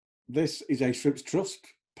This is a Shrimps Trust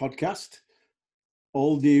podcast.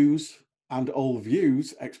 All news and all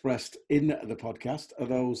views expressed in the podcast are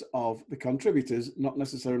those of the contributors, not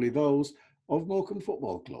necessarily those of Morecambe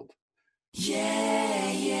Football Club. Yeah.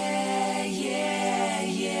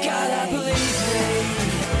 God, I believe me.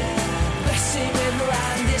 Best team in the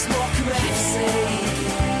land is Morecambe FC.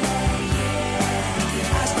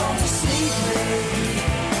 As long to see me.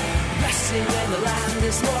 Best team in the land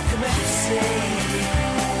is Morecambe FC.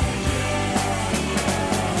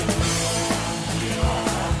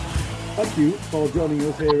 Thank you for joining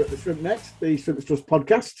us here at the Shrimp Net, the Shrimps Trust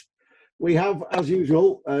podcast. We have, as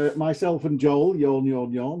usual, myself and Joel,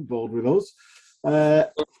 yawn, board with us,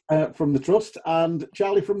 from the Trust, and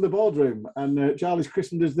Charlie from the boardroom. And Charlie's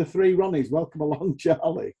christened as the Three Ronnies. Welcome along,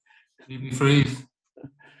 Charlie. Freeze.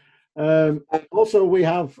 Also, we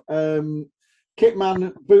have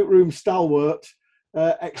Kitman, boot room stalwart,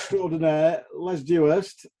 extraordinaire, Les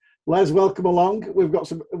Dewhurst. Les, welcome along. We've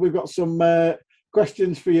got some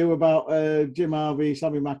questions for you about Jim Harvey,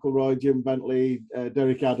 Sammy McElroy, Jim Bentley,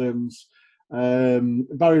 Derek Adams,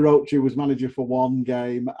 Barry Roach, who was manager for one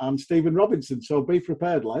game, and Stephen Robinson. So be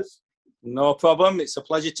prepared, Les. No problem. It's a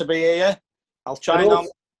pleasure to be here. I'll try and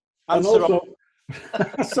answer.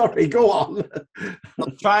 Sorry, go on.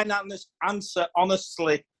 I'll try and answer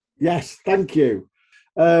honestly. Yes, thank you.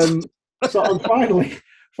 And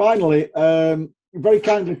finally, very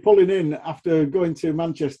kindly pulling in after going to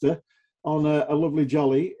Manchester on a lovely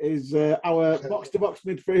jolly is our box-to-box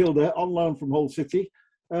midfielder on loan from Hull City,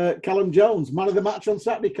 Callum Jones, man of the match on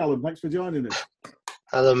Saturday. Callum, thanks for joining us.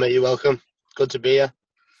 Hello, mate. You're welcome. Good to be here.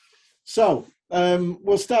 So,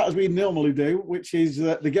 we'll start as we normally do, which is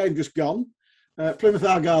the game just gone. Plymouth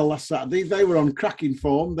Argyle last Saturday. They were on cracking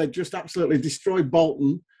form. They just absolutely destroyed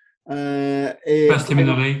Bolton. Best team in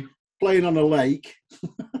the league. Playing on a lake.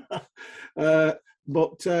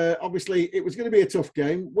 But obviously, it was going to be a tough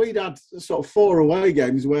game. We'd had sort of 4 away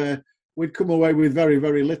games where we'd come away with very,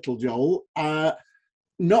 very little, Joel.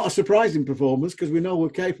 Not a surprising performance because we know we're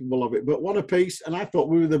capable of it, but one apiece, and I thought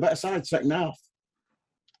we were the better side second half.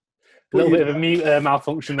 A little bit of a mute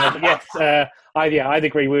malfunction there, but yes, I'd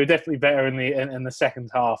agree. We were definitely better in the second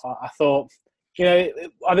half. I thought, I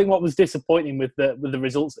think what was disappointing with the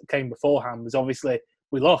results that came beforehand was obviously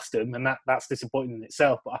we lost them, and that's disappointing in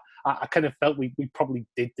itself. But I kind of felt we probably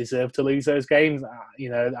did deserve to lose those games,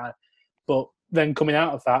 but then coming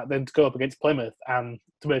out of that, then to go up against Plymouth and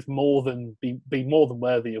to be more than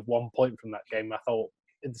worthy of 1 point from that game, I thought,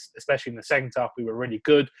 especially in the second half, we were really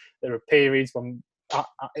good. There were periods when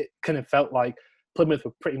it kind of felt like Plymouth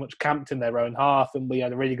were pretty much camped in their own half, and we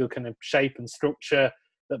had a really good kind of shape and structure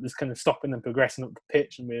that was kind of stopping them progressing up the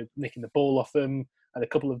pitch, and we were nicking the ball off them. And a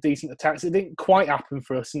couple of decent attacks. It didn't quite happen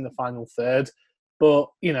for us in the final third, but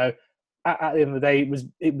at the end of the day,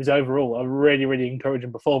 it was overall a really, really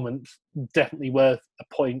encouraging performance. Definitely worth a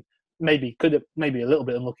point. Maybe a little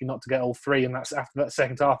bit unlucky not to get all 3, and that's after that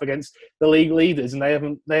second half against the league leaders, and they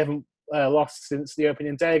haven't lost since the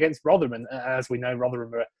opening day against Rotherham. And as we know,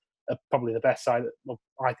 Rotherham are probably the best side. Well,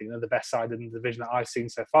 I think they're the best side in the division that I've seen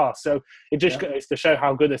so far. So it just goes to show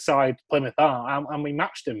how good a side Plymouth are, and we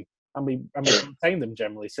matched them. And we contained them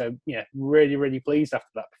generally. So, yeah, really, really pleased after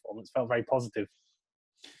that performance. Felt very positive.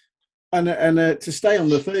 And to stay on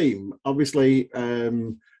the theme, obviously,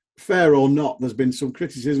 fair or not, there's been some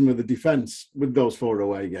criticism of the defence with those 4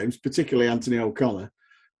 away games, particularly Anthony O'Connor,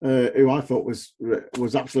 who I thought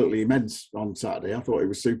was absolutely immense on Saturday. I thought he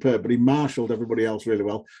was superb, but he marshalled everybody else really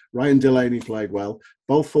well. Ryan Delaney played well.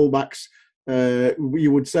 Both fullbacks.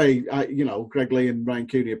 You would say, Greg Lee and Ryan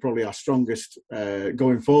Cooney are probably our strongest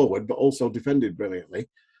going forward, but also defended brilliantly.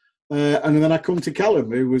 And then I come to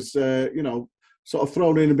Callum, who was, sort of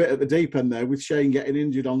thrown in a bit at the deep end there with Shane getting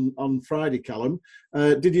injured on Friday. Callum,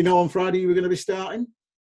 did you know on Friday you were going to be starting?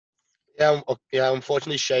 Yeah.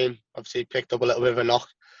 Unfortunately, Shane obviously picked up a little bit of a knock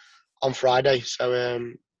on Friday, so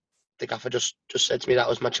the gaffer just said to me that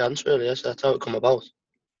was my chance, really. So that's how it come about.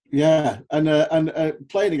 Yeah, and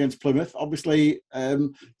playing against Plymouth, obviously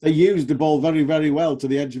they used the ball very, very well to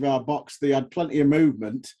the edge of our box. They had plenty of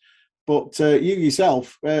movement, but you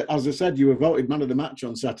yourself, as I said, you were voted man of the match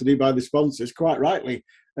on Saturday by the sponsors, quite rightly.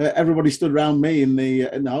 Everybody stood around me in the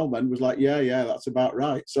home end was like, yeah, that's about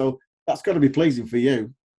right. So that's got to be pleasing for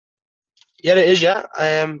you. Yeah, it is. Yeah,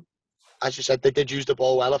 as you said, they did use the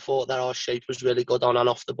ball well. I thought that our shape was really good on and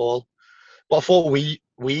off the ball. But I thought we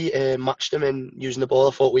matched them in using the ball.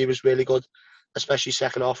 I thought we was really good, especially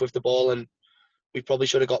second half with the ball, and we probably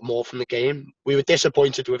should have got more from the game. We were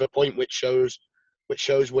disappointed with a point, which shows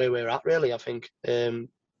where we're at, really. I think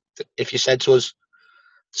if you said to us,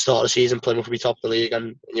 start of the season, Plymouth will be top of the league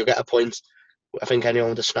and you'll get a point, I think anyone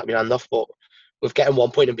would have snapped your hand off. But with getting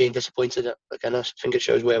 1 point and being disappointed, again, I think it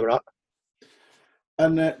shows where we're at.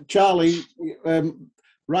 And Charlie,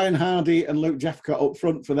 Ryan Hardy and Luke Jeffcott up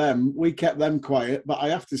front for them. We kept them quiet, but I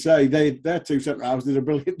have to say their two centre halves did a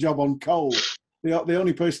brilliant job on Cole. The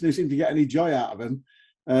only person who seemed to get any joy out of him.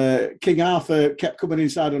 King Arthur kept coming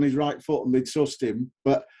inside on his right foot and they'd sussed him,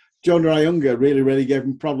 but Jonah Ayunga really gave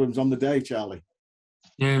him problems on the day, Charlie.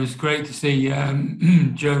 Yeah, it was great to see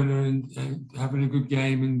Jonah and having a good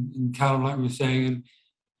game, and Callum, like we were saying,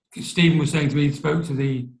 and Stephen was saying to me, he spoke to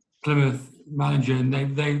the Plymouth manager, and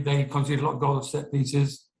they conceded a lot of goals at set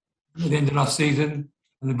pieces at the end of last season,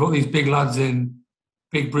 and they brought these big lads in,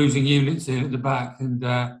 big bruising units in at the back, and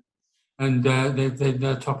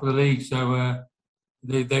they're top of the league, so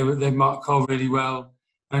they marked Cole really well.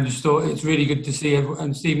 And I just thought it's really good to see everyone.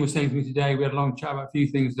 And Stephen was saying to me today, we had a long chat about a few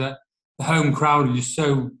things, that the home crowd are just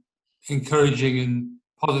so encouraging and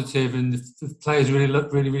positive, and the players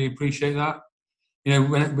really appreciate that. You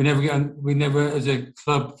know, we never as a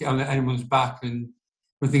club get on anyone's back, and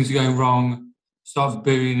when things are going wrong, start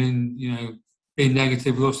booing and being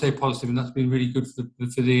negative. We all stay positive, and that's been really good for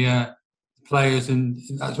the players, and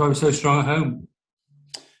that's why we're so strong at home.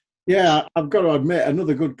 Yeah, I've got to admit,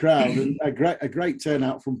 another good crowd and a great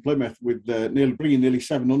turnout from Plymouth, with bringing nearly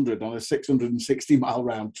 700 on a 660-mile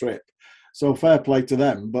round trip. So fair play to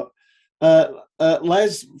them. But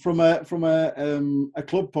Les, from a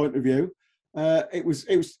club point of view, it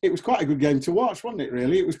was quite a good game to watch, wasn't it?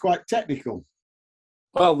 Really, it was quite technical.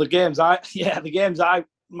 Well, the games I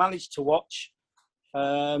managed to watch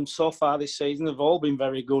so far this season have all been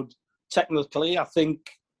very good technically. I think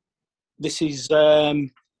this is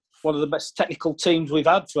one of the best technical teams we've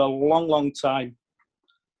had for a long time.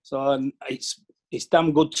 So it's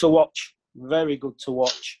damn good to watch, very good to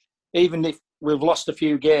watch. Even if we've lost a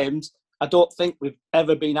few games, I don't think we've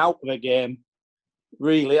ever been out of a game,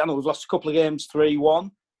 really. I know we've lost a couple of games 3-1,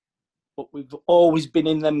 but we've always been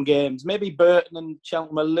in them games. Maybe Burton and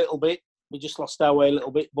Cheltenham a little bit. We just lost our way a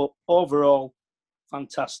little bit, but overall,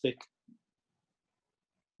 fantastic.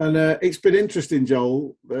 And it's been interesting,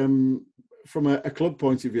 Joel, from a club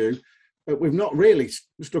point of view. We've not really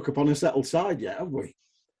stuck upon a settled side yet, have we?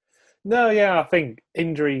 No, yeah, I think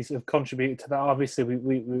injuries have contributed to that. Obviously,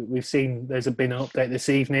 we've seen there's been an update this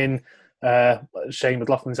evening. Shane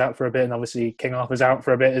McLaughlin's out for a bit, and obviously King Arthur's out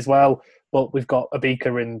for a bit as well. But we've got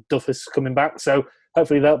Abika and Duffus coming back, so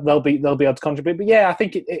hopefully they'll be able to contribute. But yeah, I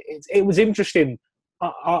think it was interesting.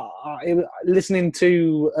 Listening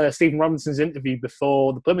to Stephen Robinson's interview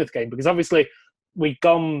before the Plymouth game, because obviously we've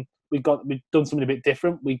done something a bit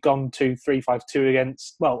different. We've gone to 3-5-2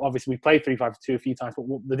 against. Well, obviously we played 3-5-2 a few times, but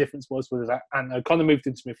what the difference was that Ant O'Connor moved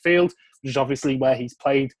into midfield, which is obviously where he's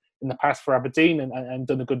played in the past for Aberdeen and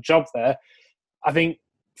done a good job there. I think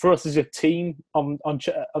for us as a team on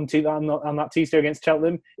that Tuesday against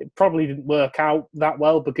Cheltenham, it probably didn't work out that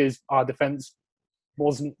well because our defence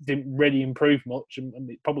didn't really improve much, and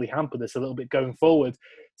it probably hampered us a little bit going forward.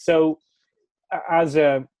 So as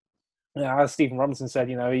Stephen Robinson said,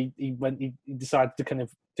 he decided to kind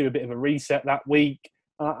of do a bit of a reset that week.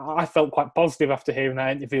 I felt quite positive after hearing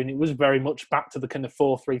that interview, and it was very much back to the kind of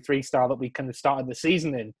 4-3-3 style that we kind of started the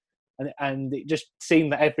season in. And it just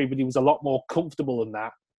seemed that everybody was a lot more comfortable in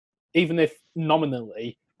that. Even if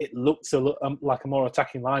nominally it looks like a more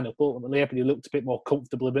attacking lineup, ultimately everybody looked a bit more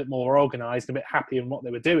comfortable, a bit more organised, a bit happier in what they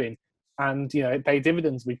were doing. And, it paid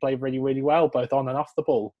dividends. We played really, really well, both on and off the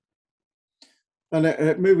ball.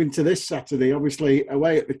 And moving to this Saturday, obviously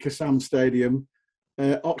away at the Kassam Stadium,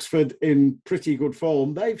 Oxford in pretty good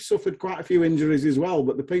form. They've suffered quite a few injuries as well,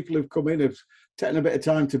 but the people who've come in have taken a bit of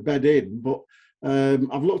time to bed in. But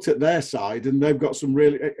I've looked at their side, and they've got some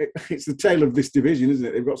really. It's the tale of this division, isn't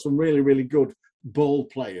it? They've got some really, really good ball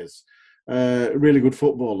players, really good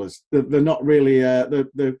footballers. They're not really. They're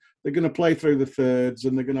going to play through the thirds,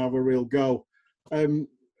 and they're going to have a real go.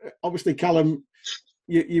 Obviously, Callum,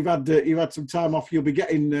 you've had some time off. You're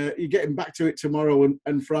getting back to it tomorrow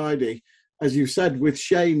and Friday, as you said, with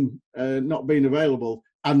Shane not being available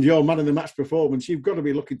and your man of the match performance. You've got to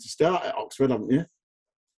be looking to start at Oxford, haven't you?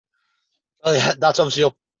 Well, yeah, that's obviously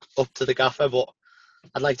up to the gaffer, but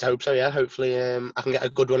I'd like to hope so. Yeah, hopefully I can get a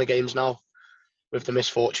good run of games now with the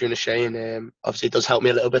misfortune of Shane. Obviously, it does help me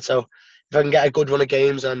a little bit. So if I can get a good run of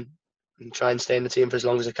games and try and stay in the team for as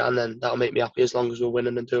long as I can, then that'll make me happy as long as we're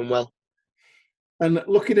winning and doing well. And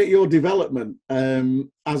looking at your development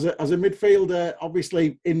as a midfielder,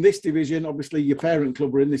 obviously in this division, obviously your parent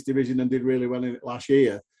club were in this division and did really well in it last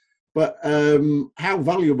year. But how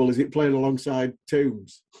valuable is it playing alongside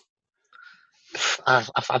Toombs?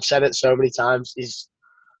 I've said it so many times. He's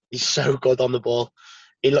so good on the ball.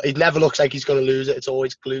 he never looks like he's going to lose it. It's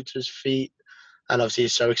always glued to his feet, and obviously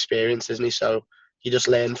he's so experienced, isn't he? So you just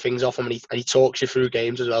learn things off him, and he talks you through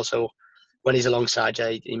games as well. So when he's alongside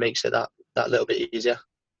you, he makes it that little bit easier.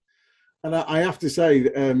 And I have to say,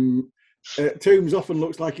 Toombs often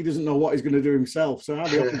looks like he doesn't know what he's going to do himself. So how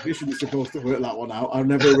the opposition is supposed to work that one out, I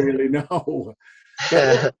never really know.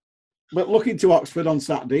 But looking to Oxford on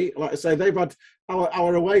Saturday, like I say, they've had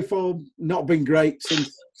our away form not been great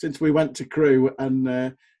since we went to Crewe,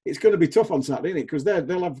 and it's going to be tough on Saturday, isn't it? Because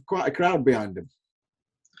they'll have quite a crowd behind them.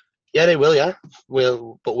 Yeah, they will. Yeah,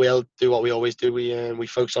 we'll do what we always do. We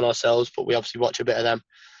focus on ourselves, but we obviously watch a bit of them.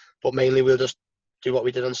 But mainly, we'll just do what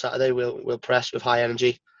we did on Saturday. We'll press with high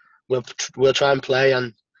energy. We'll try and play,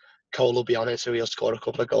 and Cole will be on it, so he'll score a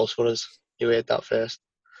couple of goals for us. You heard that first.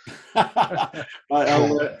 Right,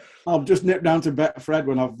 I'll just nip down to Betfred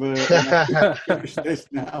when I've finished this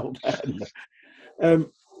now.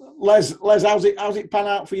 Les, how's it pan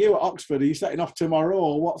out for you at Oxford? Are you setting off tomorrow,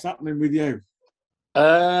 or what's happening with you?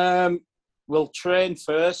 We'll train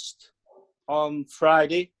first on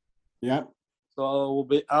Friday. Yeah. So I'll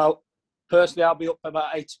be up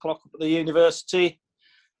about 8 o'clock up at the university.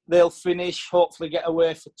 They'll finish, hopefully get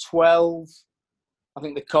away for 12. I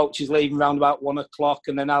think the coach is leaving around about 1 o'clock,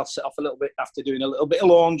 and then I'll set off a little bit after doing a little bit of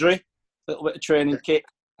laundry, a little bit of training kit.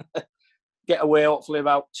 Get away hopefully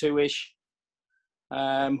about 2-ish.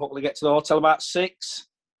 Hopefully get to the hotel about 6,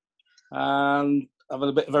 and have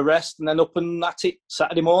a bit of a rest, and then up and at it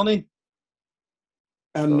Saturday morning.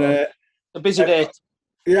 And so, a busy day.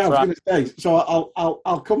 Yeah, I was going to say. So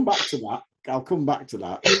I'll come back to that. I'll come back to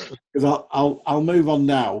that because I'll move on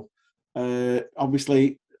now.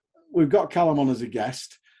 Obviously, we've got Callum on as a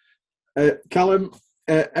guest. Callum,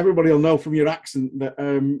 everybody will know from your accent that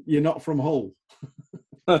you're not from Hull.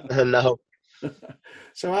 No.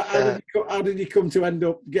 So how did you come to end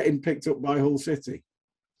up getting picked up by Hull City?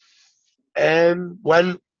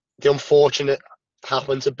 When the unfortunate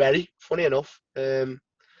happened to Bury, funny enough,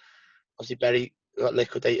 obviously Bury got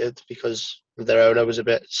liquidated because their owner was a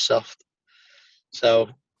bit soft. So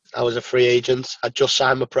I was a free agent. I'd just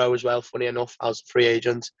signed my pro as well, funny enough. I was a free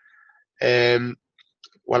agent. Went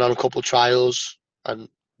on a couple of trials, and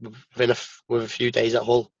within with a few days at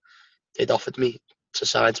Hull, they'd offered me to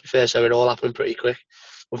sign, to be fair, so it all happened pretty quick.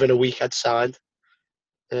 Within a week I'd signed.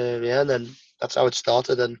 And then that's how it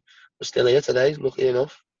started, and we're still here today, luckily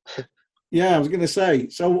enough. Yeah, I was going to say,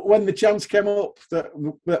 so when the chance came up that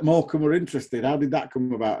Morecambe were interested, how did that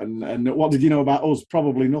come about? And what did you know about us?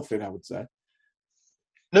 Probably nothing, I would say.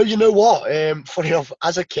 No, you know what? Funny enough,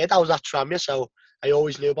 as a kid, I was at Tranmere, so I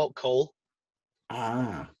always knew about Cole.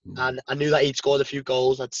 And I knew that he'd scored a few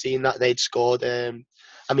goals. I'd seen that they'd scored.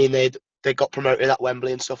 They got promoted at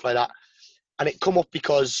Wembley and stuff like that. And it come up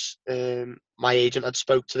because my agent had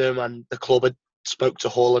spoke to them, and the club had spoke to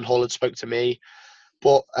Hull, and Hull had spoke to me.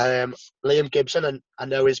 But Liam Gibson, and I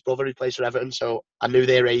know his brother who plays for Everton, so I knew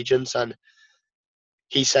their agents, and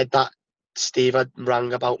he said that Steve had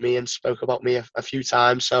rang about me and spoke about me a few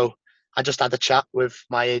times. So I just had a chat with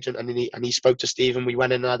my agent, and he spoke to Steve, and we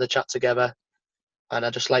went in and had a chat together. And I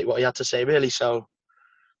just liked what he had to say, really. So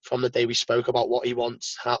from the day we spoke about what he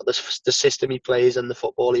wants, how the system he plays, and the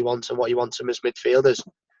football he wants, and what he wants from his midfielders,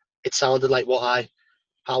 it sounded like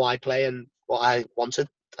how I play and what I wanted.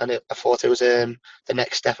 And I thought it was the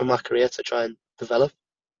next step in my career to try and develop.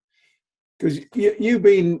 Because you've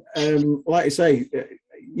been, like I say,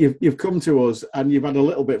 you've come to us and you've had a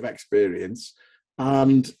little bit of experience,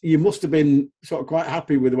 and you must have been sort of quite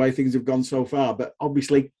happy with the way things have gone so far, but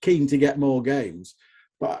obviously keen to get more games.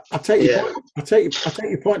 But I take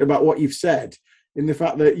your point about what you've said, in the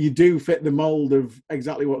fact that you do fit the mould of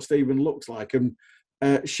exactly what Stephen looks like. And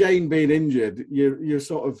Shane being injured, you're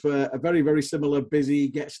sort of a very, very similar, busy,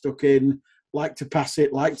 get stuck in, like to pass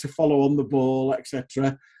it, like to follow on the ball,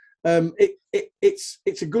 etc.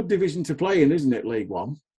 It's a good division to play in, isn't it, League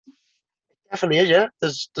One? Definitely is, yeah.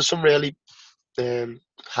 There's some really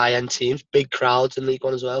high end teams, big crowds in League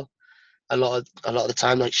One as well. A lot of the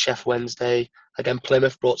time, like Sheff Wednesday, again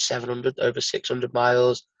Plymouth brought 700 over 600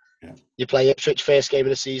 miles. Yeah. You play Ipswich first game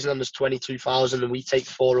of the season, and there's 22,000, and we take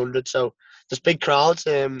 400. So there's big crowds,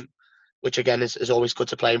 which again is always good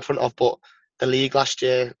to play in front of. But the league last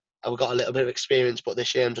year, I got a little bit of experience, but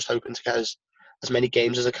this year I'm just hoping to get as many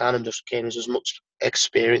games as I can and just gain as much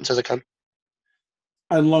experience as I can.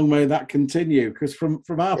 And long may that continue, because from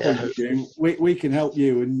our point of view, we can help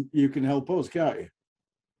you and you can help us, can't you?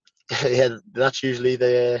 Yeah, that's usually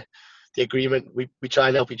the agreement. We try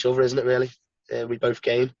and help each other, isn't it, really? We both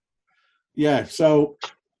gain. Yeah, so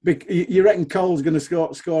You reckon Cole's going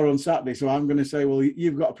to score on Saturday, so I'm going to say, well,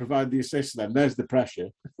 you've got to provide the assist then. There's the pressure.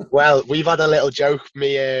 Well, we've had a little joke,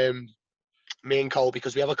 me and Cole,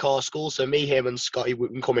 because we have a car school. So me, him, and Scotty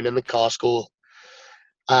Wooten coming in the car school.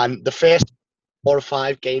 And the first 4 or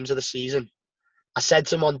 5 games of the season, I said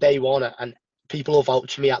to him on day one, and people will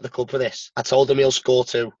vouch for me at the club for this. I told him he'll score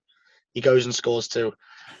 2. He goes and scores 2.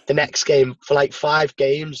 The next game, for like 5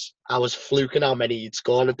 games, I was fluking how many he'd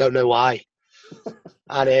score, and I don't know why.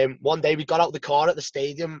 And one day we got out of the car at the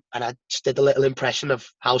stadium, and I just did a little impression of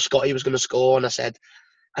how Scotty was going to score, and I said,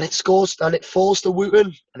 and it scores, and it falls to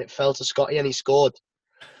Wooten, and it fell to Scotty, and he scored.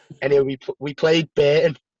 Anyway, we played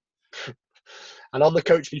Burton, and on the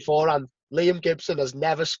coach beforehand, Liam Gibson has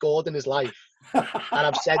never scored in his life, and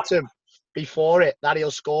I've said to him before it that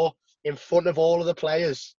he'll score in front of all of the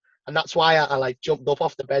players, and that's why I like jumped up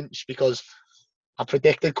off the bench, because I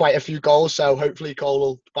predicted quite a few goals. So hopefully Cole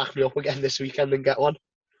will back me up again this weekend and get one.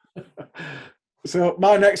 So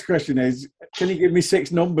my next question is, can you give me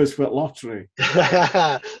 6 numbers for lottery?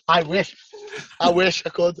 I wish I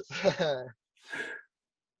could.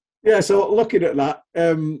 Yeah, so looking at that,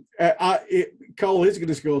 Cole is going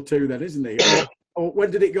to score 2 then, isn't he? Or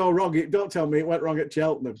when did it go wrong? Don't tell me it went wrong at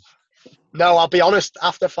Cheltenham. No, I'll be honest,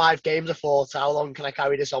 after 5 games I thought, how long can I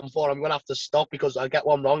carry this on for? I'm going to have to stop, because I'll get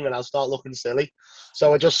one wrong and I'll start looking silly.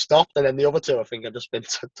 So I just stopped, and then the other 2, I think I've just been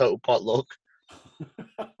total pot luck.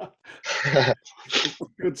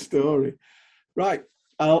 Good story. Right,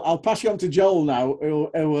 I'll pass you on to Joel now, who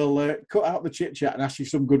will cut out the chit-chat and ask you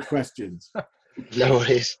some good questions. No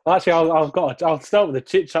worries. Actually, I'll start with the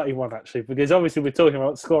chit-chatty one, actually, because obviously we're talking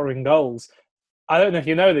about scoring goals. I don't know if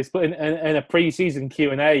you know this, but in a pre-season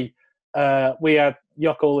Q&A, we had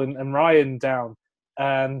Jokel and Ryan down,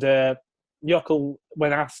 and Jokel,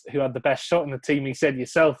 when asked who had the best shot in the team, he said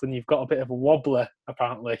yourself, and you've got a bit of a wobbler,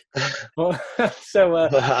 apparently. So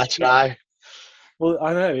I try. Well,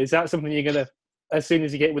 I know. Is that something you're going to, as soon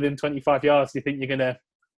as you get within 25 yards, do you think you're going to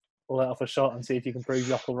let off a shot and see if you can prove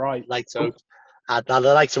Jokel right? I'd like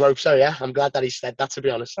to hope so, yeah. I'm glad that he said that, to be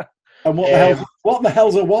honest. And what the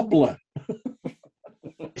hell's a wobbler?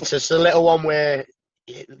 It's just a little one where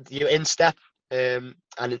you're in step, and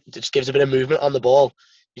it just gives a bit of movement on the ball.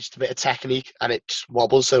 Just a bit of technique, and it just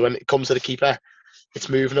wobbles. So when it comes to the keeper, it's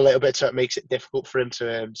moving a little bit, so it makes it difficult for him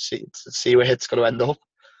to see where it's going to end up.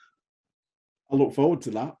 I look forward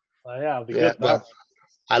to that. Oh, yeah, I'll be Yeah, good. well,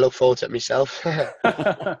 I look forward to it myself.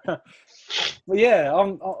 Well, yeah,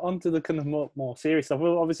 on to the kind of more serious stuff.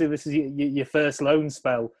 Well, obviously, this is your first loan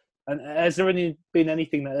spell. And has there been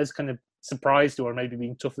anything that has kind of surprised you, or maybe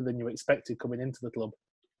been tougher than you expected coming into the club?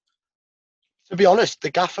 To be honest,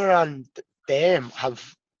 the gaffer and them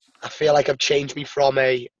I feel like have changed me from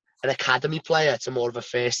an academy player to more of a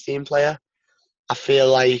first team player. I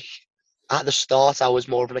feel like at the start I was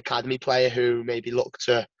more of an academy player who maybe looked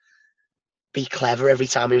to be clever every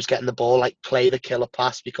time he was getting the ball, like play the killer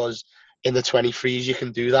pass, because in the 23s you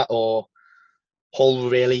can do that, or Hull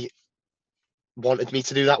really wanted me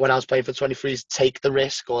to do that when I was playing for 23s, take the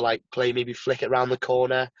risk, or like play, maybe flick it around the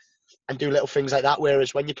corner and do little things like that.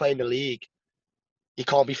 Whereas when you play in the league, you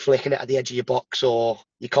can't be flicking it at the edge of your box, or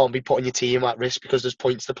you can't be putting your team at risk, because there's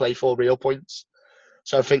points to play for, real points.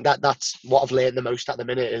 So I think that's what I've learned the most at the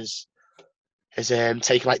minute is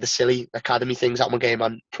taking like the silly academy things out of my game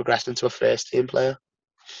and progressing into a first team player.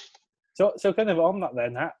 So kind of on that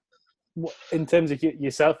then, in terms of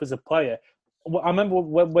yourself as a player, I remember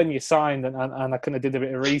when you signed, and I kind of did a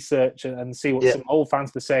bit of research and see what some old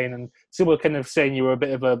fans were saying, and some were kind of saying you were a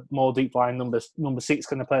bit of a more deep line number 6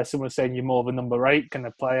 kind of player. Some were saying you're more of a number 8 kind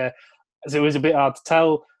of player. So it was a bit hard to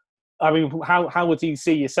tell. I mean, how would you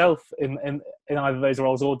see yourself in either of those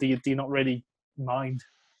roles, or do you not really mind?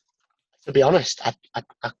 To be honest, I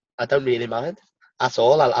don't really mind at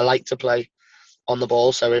all. I like to play on the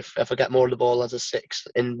ball. So if I get more of the ball as a 6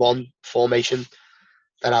 in one formation,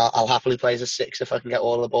 then I'll happily play as a 6 if I can get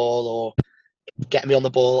all of the ball, or get me on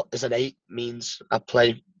the ball as an 8 means I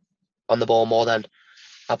play on the ball more than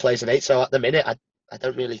I play as an 8. So at the minute, I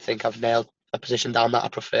don't really think I've nailed a position down that I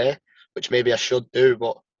prefer, which maybe I should do,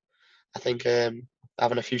 but I think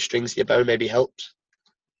having a few strings to your bow maybe helps.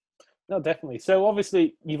 No, definitely. So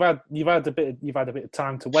obviously you've had a bit of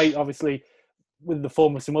time to wait, obviously, with the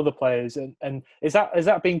form of some other players, and has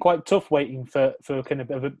that been quite tough waiting for kind of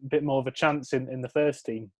a bit more of a chance in the first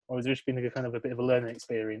team, or has it just been a kind of a bit of a learning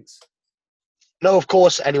experience? No, of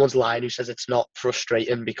course, anyone's lying who says it's not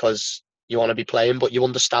frustrating because you want to be playing, but you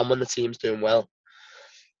understand when the team's doing well,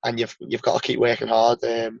 and you've got to keep working hard.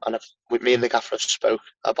 And with me and the gaffer have spoke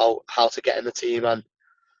about how to get in the team, and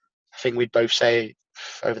I think we'd both say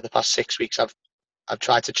over the past 6 weeks I've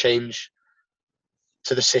tried to change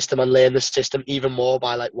to the system and learn the system even more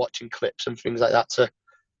by like watching clips and things like that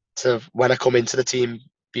to when I come into the team,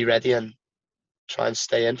 be ready and try and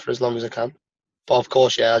stay in for as long as I can. But of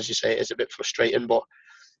course, yeah, as you say, it's a bit frustrating, but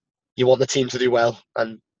you want the team to do well.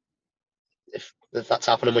 And if that's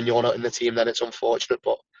happening when you're not in the team, then it's unfortunate,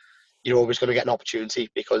 but you're always going to get an opportunity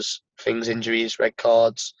because things, injuries, red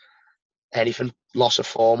cards, anything, loss of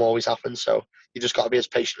form always happens. So you just got to be as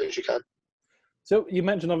patient as you can. So you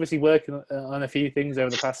mentioned obviously working on a few things over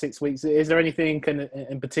the past 6 weeks. Is there anything kind of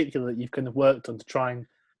in particular that you've kind of worked on to try and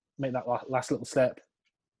make that last little step?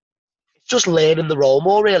 It's just learning the role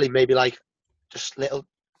more, really. Maybe like just little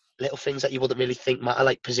things that you wouldn't really think matter,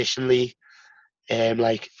 like positionally,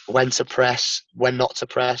 like when to press, when not to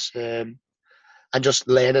press, and just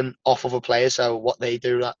learning off other players. So what they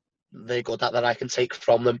do that they're good at that I can take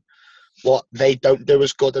from them, what they don't do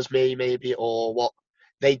as good as me, maybe, or what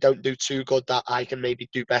they don't do too good that I can maybe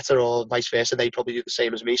do better, or vice versa. They probably do the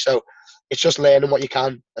same as me. So it's just learning what you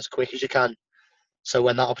can as quick as you can. So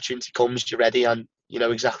when that opportunity comes, you're ready and you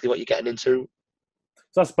know exactly what you're getting into.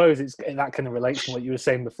 So I suppose that kind of relates to what you were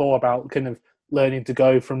saying before about kind of learning to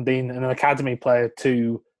go from being an academy player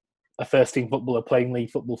to a first team footballer playing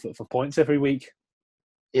league football for points every week.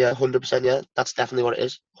 Yeah, 100%. Yeah, that's definitely what it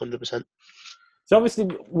is. 100%. So obviously,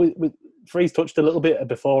 Freeze touched a little bit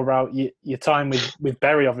before about your time with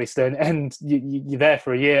Bury, obviously, and you're there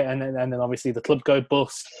for a year, and then obviously the club go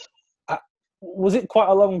bust. Was it quite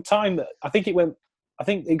a long time? I think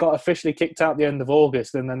it got officially kicked out at the end of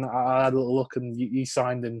August, and then I had a little look, and you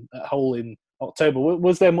signed at Hull in October.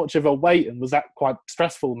 Was there much of a wait, and was that quite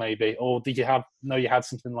stressful, maybe, or did you know you had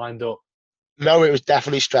something lined up? No, it was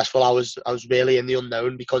definitely stressful. I was really in the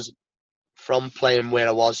unknown because from playing where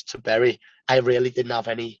I was to Bury, I really didn't have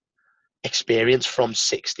any experience from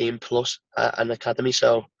 16 plus an academy.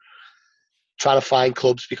 So trying to find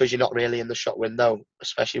clubs because you're not really in the shop window,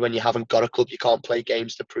 especially when you haven't got a club, you can't play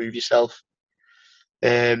games to prove yourself.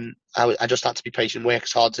 I just had to be patient, work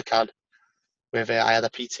as hard as I can. I had a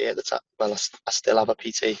PT at the time. Well, I still have a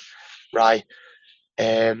PT,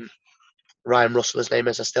 Ryan Russell, his name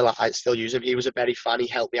is. I still use him. He was a very fan. He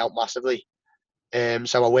helped me out massively.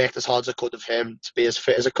 So I worked as hard as I could with him to be as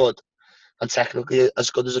fit as I could and technically as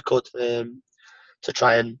good as I could to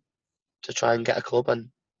try and get a club. And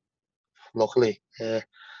luckily,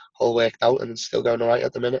 all worked out and it's still going all right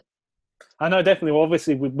at the minute. I know, definitely. Well,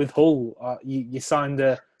 obviously, with Hull, you signed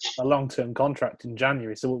a long-term contract in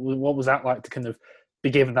January. So what was that like to kind of be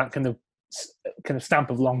given that kind of stamp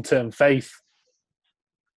of long-term faith?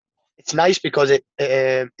 It's nice because it's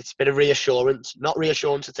a bit of reassurance. Not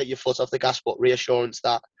reassurance to take your foot off the gas, but reassurance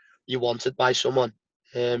that you're wanted by someone.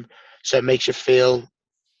 So it makes you feel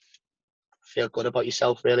good about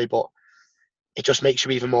yourself, really. But it just makes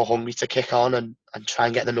you even more hungry to kick on and try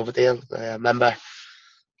and get another deal. I remember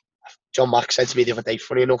John Mack said to me the other day,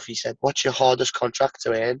 funny enough, he said, "What's your hardest contract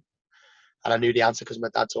to earn?" And I knew the answer because my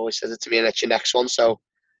dad's always says it to me, and it's your next one. So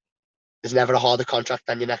there's never a harder contract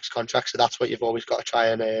than your next contract. So that's what you've always got to try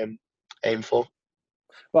and aim for.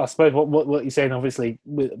 Well, I suppose what you're saying, obviously,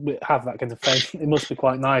 we have that kind of faith. It must be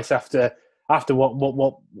quite nice after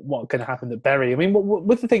what kind of happened at Bury. I mean,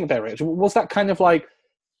 with the thing at Bury, was that kind of like,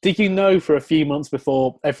 did you know for a few months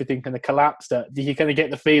before everything kind of collapsed? Did you kind of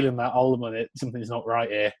get the feeling that, hold on a minute, something's not right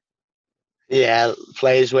here? Yeah,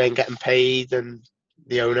 players weren't getting paid and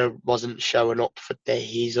the owner wasn't showing up for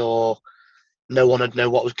days, or no one would know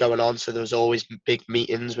what was going on. So there was always big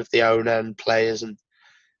meetings with the owner and players, and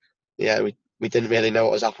yeah, we didn't really know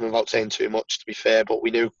what was happening without saying too much, to be fair, but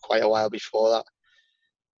we knew quite a while before that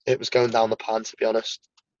it was going down the pan, to be honest.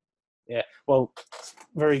 Yeah, well,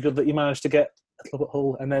 very good that you managed to get a club at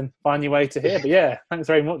Hull and then find your way to here. But yeah, thanks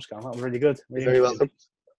very much, Callum. That was really good. Really Very welcome.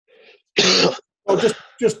 Well,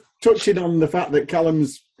 just touching on the fact that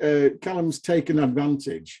Callum's taken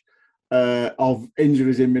advantage of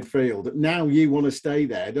injuries in midfield. Now you want to stay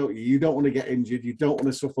there, don't you? You don't want to get injured. You don't want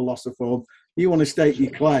to suffer loss of form. You want to stake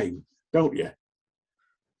your claim, don't you?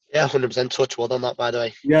 Yeah, 100% touch wood on that, by the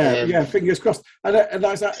way. Yeah, fingers crossed. And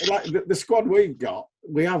that's like the squad we've got.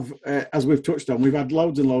 We have, as we've touched on, we've had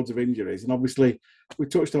loads and loads of injuries, and obviously we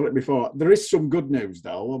touched on it before. There is some good news,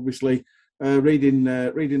 though. Obviously, reading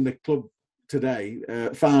the club today,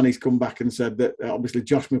 Farney's come back and said that obviously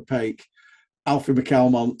Josh McPake, Alfie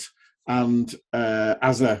McAlmont, and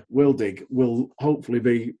Azza Wildig will hopefully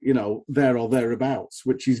be, there or thereabouts,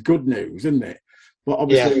 which is good news, isn't it? But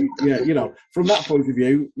obviously, yeah, from that point of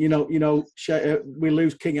view, we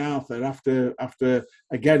lose King Arthur after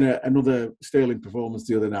again another sterling performance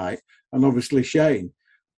the other night, and obviously Shane.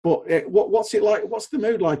 But what's it like? What's the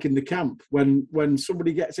mood like in the camp when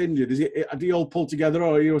somebody gets injured? Do you all pull together,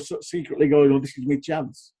 or are you secretly going, "Oh, this is my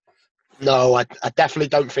chance"? No, I definitely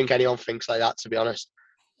don't think anyone thinks like that, to be honest.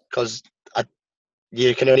 Because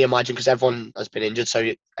you can only imagine, because everyone has been injured,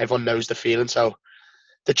 so everyone knows the feeling. So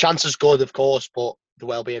the chance is good, of course, but the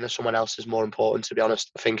well-being of someone else is more important, to be honest.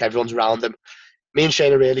 I think everyone's around him. Me and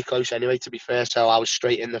Shane are really close anyway, to be fair, so I was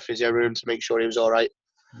straight in the physio room to make sure he was all right,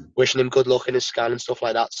 wishing him good luck in his scan and stuff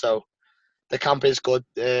like that. So the camp is good.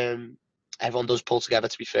 Everyone does pull together,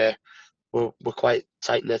 to be fair. We're quite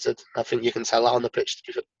tight-knitted. I think you can tell that on the pitch,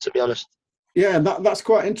 to be honest. Yeah, and that's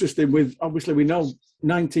quite interesting. With obviously we know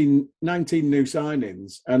 19 new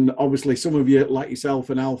signings, and obviously some of you like yourself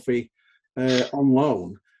and Alfie on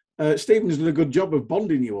loan. Stephen's done a good job of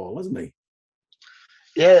bonding you all, hasn't he?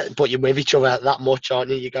 Yeah, but you're with each other that much,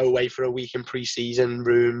 aren't you? You go away for a week in pre-season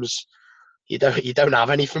rooms. You don't have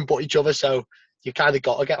anything but each other, so you kind of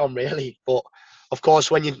got to get on, really. But of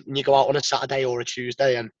course, when you go out on a Saturday or a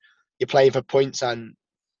Tuesday and you're playing for points, and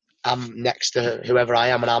I'm next to whoever I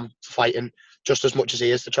am, and I'm fighting just as much as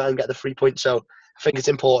he is to try and get the 3 points. So I think it's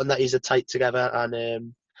important that he's tight together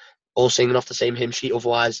and all singing off the same hymn sheet.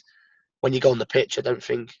 Otherwise, when you go on the pitch, I don't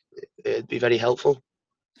think it'd be very helpful.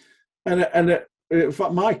 And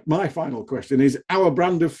my final question is: our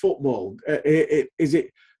brand of football, is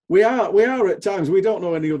it? We are at times, we don't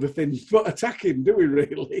know any other things but attacking, do we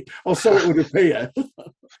really? Or so it would appear.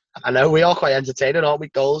 I know we are quite entertaining, aren't we?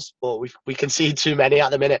 Goals, but we concede too many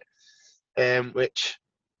at the minute, which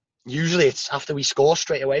usually it's after we score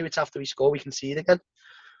straight away. It's after we score we concede again.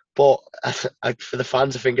 But for the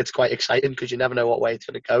fans, I think it's quite exciting because you never know what way it's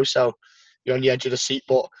going to go. So you're on the edge of the seat.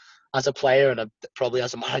 But as a player and probably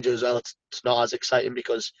as a manager as well, it's not as exciting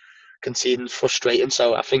because conceding is frustrating.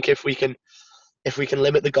 So I think if we can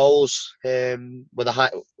limit the goals, with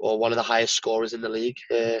one of the highest scorers in the league,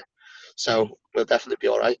 so we'll definitely be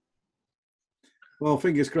all right. Well,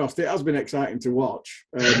 fingers crossed. It has been exciting to watch.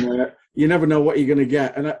 You never know what you're going to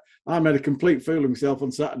get. And I made a complete fool of myself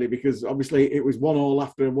on Saturday because obviously it was 1-1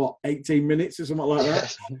 after 18 minutes or something like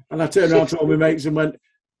that. And I turned around to all my mates and went,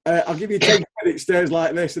 "I'll give you 10 minutes stays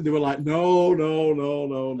like this," and they were like, "No,"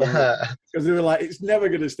 because they were like, "It's never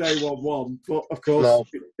going to stay 1-1." But of course,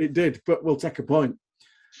 it did. But we'll take a point.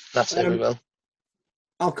 That's it. We will.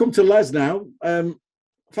 I'll come to Les now.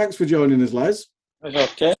 Thanks for joining us, Les.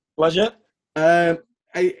 Okay, pleasure.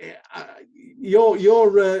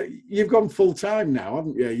 You've gone full time now,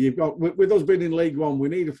 haven't you? You've got, with us being in League One, we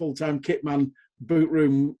need a full time kitman, boot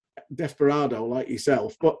room desperado like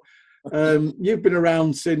yourself. But you've been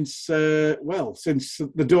around since the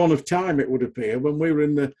dawn of time, it would appear, when we were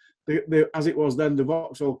in the as it was then, the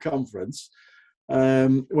Vauxhall Conference,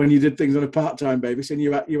 when you did things on a part-time basis, and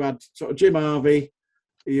you had sort of Jim Harvey,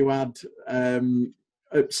 you had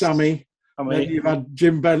Sammy, then you've had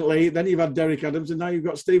Jim Bentley, then you've had Derek Adams, and now you've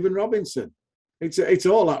got Stephen Robinson. It's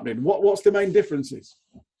all happening. What's the main differences?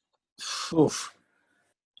 Oof.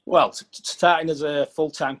 Well, starting as a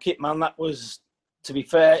full-time kitman, that was, to be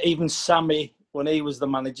fair, even Sammy, when he was the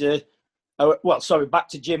manager, back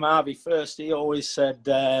to Jim Harvey first, he always said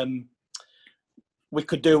we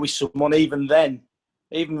could do with someone even then.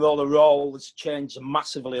 Even though the role has changed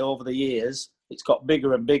massively over the years, it's got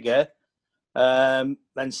bigger and bigger. Then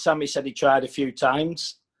Sammy said he tried a few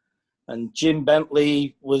times, and Jim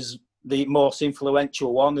Bentley was the most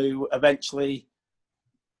influential one, who eventually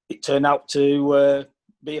it turned out to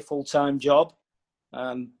be a full-time job.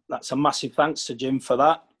 And that's a massive thanks to Jim for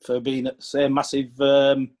that, for being at the same massive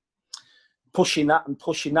pushing that,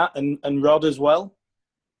 and Rod as well.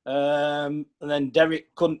 And then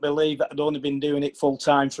Derek couldn't believe that I'd only been doing it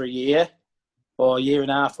full-time for a year or a year and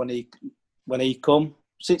a half when he come.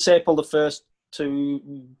 Since April the 1st,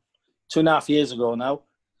 2.5 years ago now.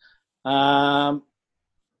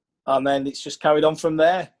 And then it's just carried on from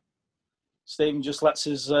there. Stephen just lets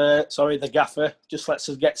us, the gaffer, just lets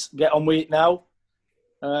us get on with it now.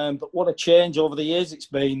 But what a change over the years it's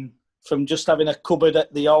been, from just having a cupboard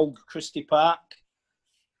at the old Christie Park.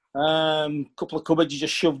 Couple of cupboards, you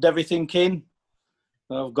just shoved everything in.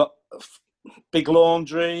 I've got a big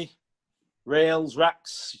laundry, rails,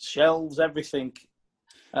 racks, shelves, everything.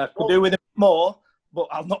 I could do with it more, but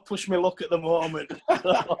I'll not push my luck at the moment.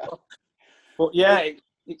 But yeah,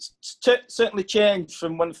 it's certainly changed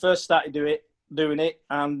from when I first started doing it.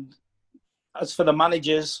 And as for the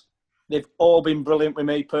managers, they've all been brilliant with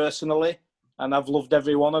me personally, and I've loved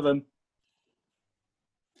every one of them.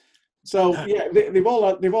 So yeah, they've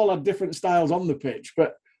all had different styles on the pitch,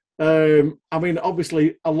 but I mean,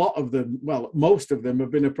 obviously, a lot of them, well, most of them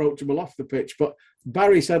have been approachable off the pitch. But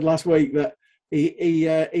Barry said last week that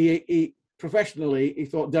he professionally, he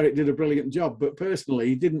thought Derek did a brilliant job, but personally,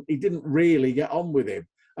 he didn't really get on with him.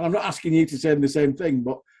 And I'm not asking you to say the same thing,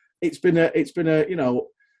 but it's been a you know,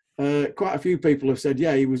 quite a few people have said,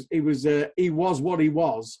 yeah, he was what he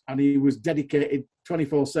was, and he was dedicated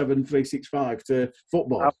 24/7, 365 to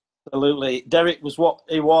football. Absolutely, Derek was what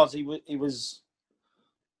he was. He was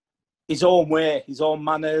his own way, his own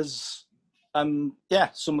manners, and yeah,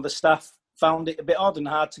 some of the staff found it a bit odd and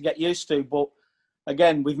hard to get used to. But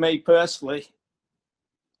again, with me personally,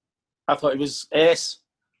 I thought it was ace.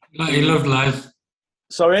 He loved Les.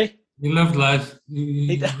 Sorry? He loved Les.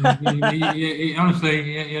 He honestly,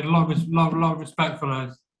 he had a lot of respect for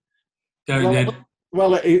Les. Derek did.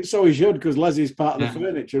 Well, so he should, because Les is part of the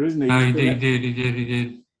furniture, isn't he? No, he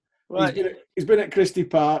did. Right. He's been at Christie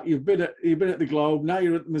Park. You've been at the Globe. Now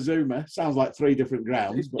you're at the Mazuma. Sounds like 3 different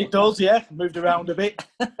grounds. But... It does, yeah. Moved around a bit.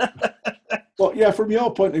 But yeah, from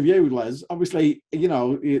your point of view, Les, obviously, you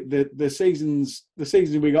know, the seasons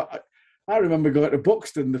we got. I remember going to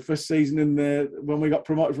Buxton the first season when we got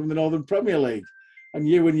promoted from the Northern Premier League, and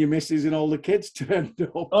you and your missus and all the kids turned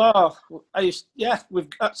up. Oh,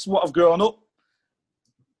 that's what I've grown up.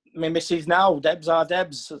 My missus now, Debs are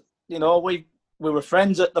Debs. You know, we were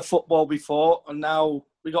friends at the football before, and now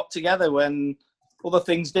we got together when other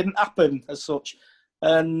things didn't happen as such.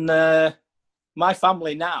 And my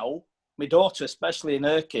family now, my daughter especially and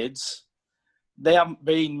her kids, they haven't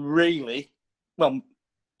been really, well,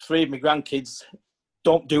 3 of my grandkids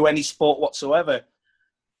don't do any sport whatsoever.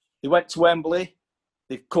 They went to Wembley.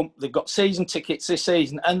 They've got season tickets this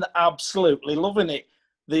season and they're absolutely loving it.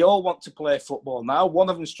 They all want to play football now. One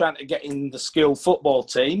of them's trying to get in the skilled football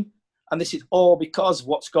team, and this is all because of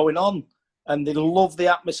what's going on. And they love the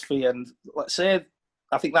atmosphere. And let's say,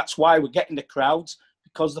 I think that's why we're getting the crowds,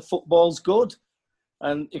 because the football's good.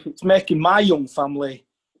 And if it's making my young family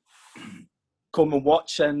come and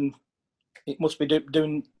watch, and it must be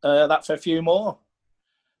doing that for a few more.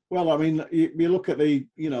 Well, I mean, you look at the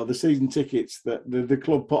season tickets that the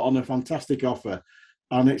club put on a fantastic offer,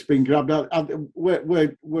 and it's been grabbed out.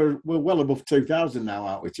 We're well above 2,000 now,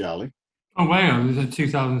 aren't we, Charlie? Oh wow, it was at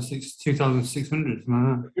 2,600,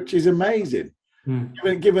 which is amazing.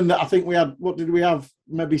 Yeah. Given that I think we had, what did we have?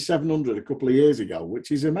 Maybe 700 a couple of years ago, which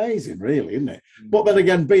is amazing, really, isn't it? But then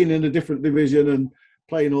again, being in a different division and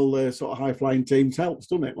playing all the sort of high-flying teams helps,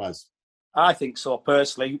 doesn't it, Les? I think so,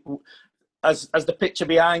 personally. As the picture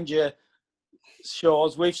behind you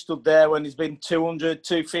shows, we've stood there when there's been 200,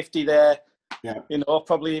 250 there. Yeah. You know,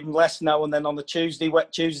 probably even less now and then on the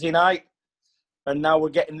wet Tuesday night. And now we're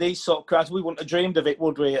getting these sort of crowds. We wouldn't have dreamed of it,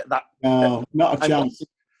 would we, at that? No, not a chance.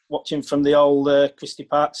 Watching from the old Christie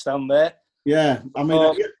Park stand there. Yeah, I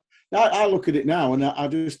mean, I look at it now and I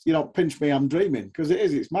just, pinch me, I'm dreaming, because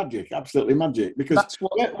it's magic, absolutely magic. Because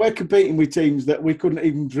we're competing with teams that we couldn't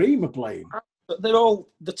even dream of playing. They're all,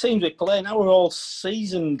 the teams we play now are all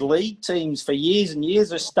seasoned league teams for years and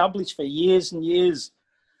years, established for years and years.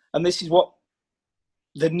 And this is what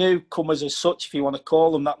the newcomers as such, if you want to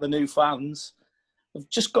call them that, the new fans, have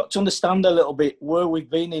just got to understand a little bit where we've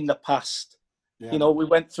been in the past. Yeah. You know, we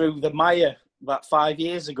went through the mire about 5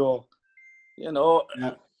 years ago. You know,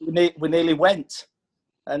 we nearly went.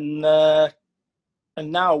 And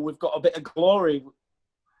now we've got a bit of glory.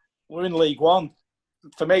 We're in League One.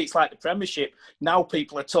 For me, it's like the Premiership. Now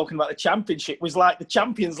people are talking about the Championship. It was like the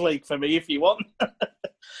Champions League for me, if you want.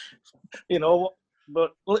 You know,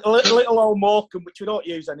 but little old Morecambe, which we don't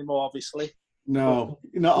use anymore, obviously. No,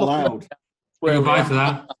 you're not allowed. Goodbye to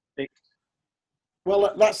that.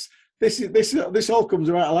 Well, this all comes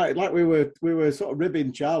around like we were sort of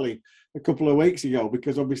ribbing Charlie a couple of weeks ago,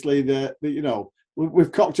 because obviously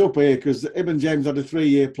we've cocked up here because him and James had a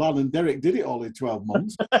 3-year plan and Derek did it all in 12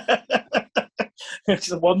 months.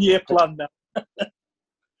 It's a 1-year plan now.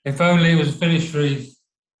 If only it was finished for his.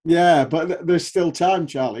 Yeah, but there's still time,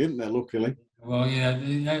 Charlie, isn't there, luckily? Well, yeah,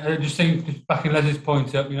 I just think, back in Les's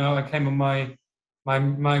point up, I came on my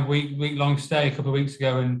week-long stay a couple of weeks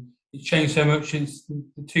ago, and it changed so much since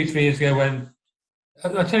 2-3 years ago when,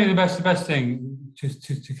 I'll tell you the best thing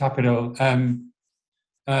to cap it all.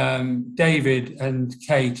 David and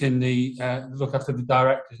Kate in the look after the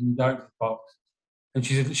directors in the director's box. And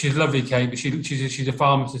she's lovely, Kate, but she's a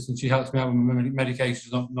pharmacist and she helps me out with my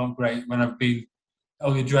medications. Not great when I've been,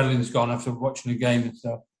 all the adrenaline's gone after watching a game and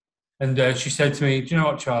stuff. And she said to me, "Do you know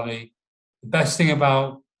what, Charlie? The best thing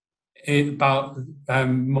about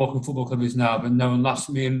Morecambe Football Club is now, but no one laughs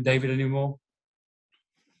at me and David anymore."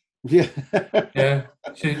 Yeah. Yeah.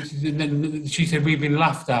 She said we've been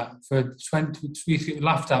laughed at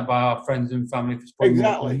laughed at by our friends and family for supporting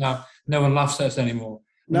exactly. Now no one laughs at us anymore.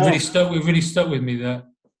 No. We've really stuck with me that,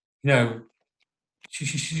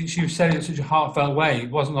 she was saying it in such a heartfelt way. It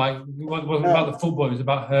wasn't about the football. It was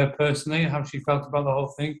about her personally and how she felt about the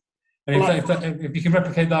whole thing. And if you can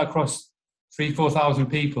replicate that across 3,000-4,000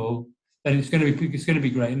 people, then it's going to be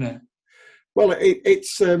great, isn't it? Well,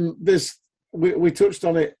 we touched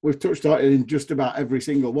on it. We've touched on it in just about every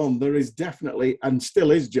single one. There is definitely, and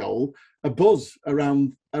still is, Joel, a buzz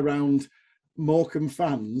around Morecambe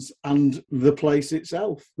fans and the place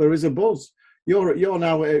itself. There is a buzz. You're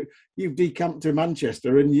now you've decamped to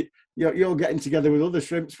Manchester, and you're getting together with other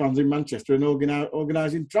Shrimps fans in Manchester and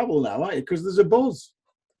organising travel now, aren't you? Because there's a buzz.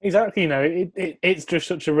 Exactly. It's just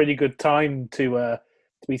such a really good time to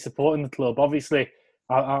be supporting the club. Obviously,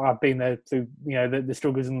 I've been there through the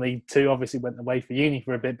struggles in League Two. Obviously, went away for uni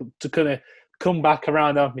for a bit, but to kind of come back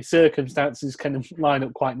around after my circumstances kind of line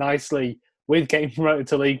up quite nicely with getting promoted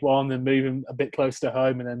to League One and moving a bit close to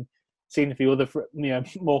home, and then seeing a few other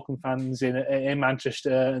Morecambe fans in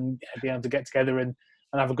Manchester and be able to get together and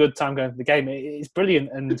have a good time going to the game. It's brilliant,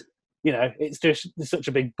 and it's just such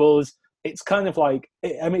a big buzz. It's kind of like,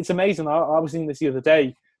 it's amazing. I was thinking this the other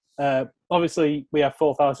day. Obviously, we have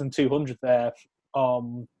 4,200 there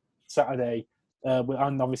on Saturday,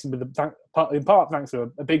 and obviously in part thanks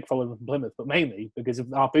to a big following from Plymouth, but mainly because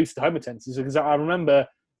of our boosted home attendances. Because I remember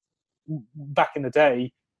back in the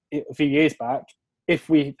day, a few years back, if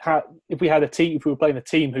we were playing a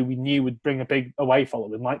team who we knew would bring a big away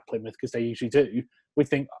following like Plymouth, because they usually do, we'd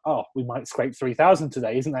think, oh, we might scrape 3,000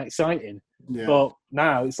 today. Isn't that exciting? Yeah. But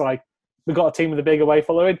now it's like we've got a team with a big away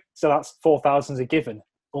following, so that's 4,000 a given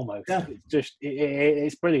almost. Yeah. It's just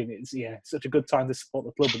it's brilliant. It's such a good time to support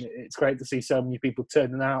the club, and it's great to see so many people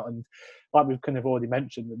turning out. And like we've kind of already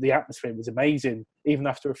mentioned, the atmosphere was amazing. Even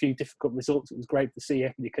after a few difficult results, it was great to see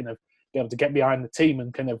everybody kind of be able to get behind the team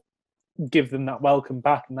and kind of give them that welcome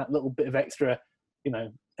back and that little bit of extra bit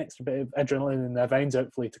of adrenaline in their veins,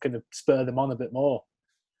 hopefully, to kind of spur them on a bit more.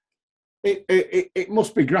 It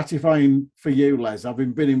must be gratifying for you, Les,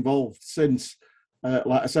 having been involved since,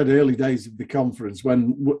 like I said, early days of the conference,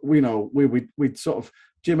 when we'd sort of,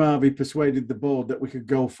 Jim Harvey persuaded the board that we could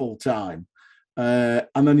go full time,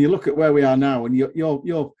 and then you look at where we are now, and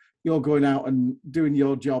you're going out and doing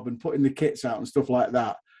your job and putting the kits out and stuff like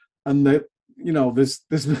that, and there's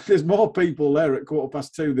more people there at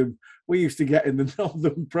 2:15 than we used to get in the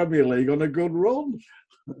Northern Premier League on a good run.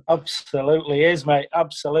 Absolutely is, mate.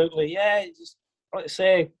 Absolutely, yeah. Just like I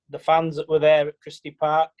say, the fans that were there at Christie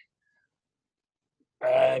Park,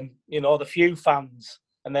 the few fans,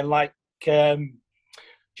 and then like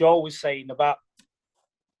Joe was saying about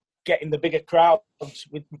getting the bigger crowds.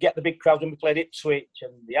 We'd get the big crowds when we played Ipswich,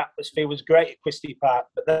 and the atmosphere was great at Christie Park.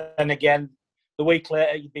 But then again, the week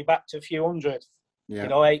later, you'd be back to a few hundred,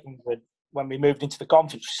 800. When we moved into the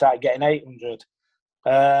conference, we started getting 800.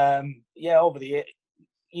 Over the year,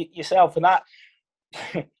 yourself and that.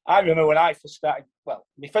 I remember when I first started, well,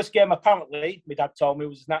 my first game, apparently, my dad told me,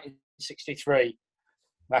 was 1963.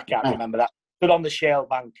 I can't remember that. Stood on the Shale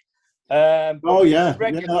Bank. That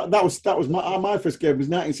was my first game was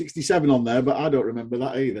 1967 on there, but I don't remember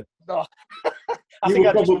that either. No.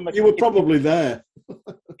 You were probably there.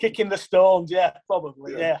 Kicking the stones, yeah,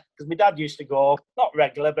 probably, yeah. Because my dad used to go, not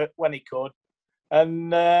regular, but when he could.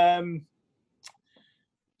 And,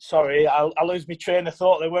 sorry, I'll lose my train of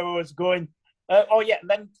thought there where I was going. And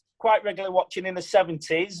then quite regularly watching in the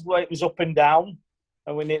 70s, where it was up and down.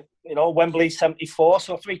 And when Wembley 74,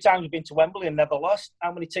 so 3 times we've been to Wembley and never lost.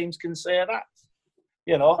 How many teams can say that?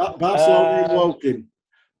 Barcelona and Woking.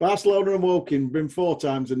 Barcelona and Woking been 4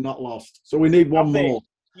 times and not lost. So we need one more.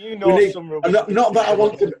 Some rubbish. Not that I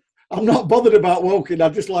want to. I'm not bothered about Woking.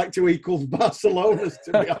 I'd just like to equal Barcelona's,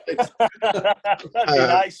 to be honest. That'd be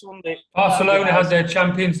nice, wouldn't it? Barcelona had their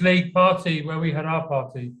Champions League party where we had our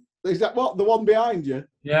party. Is that what? The one behind you?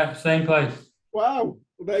 Yeah, same place. Wow.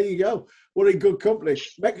 Well, there you go. We're in good company.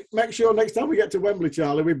 Make sure next time we get to Wembley,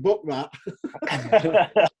 Charlie, we book that.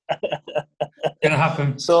 Gonna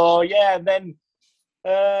happen. So, yeah, and then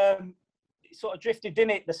it sort of drifted in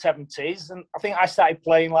it the 70s, and I think I started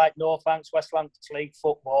playing like Northampton, West Lancs League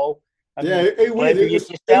football. And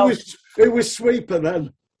it was sweeper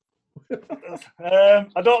then.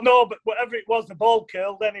 I don't know, but whatever it was, the ball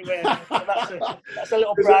curled anyway. So that's a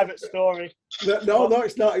little private story. No,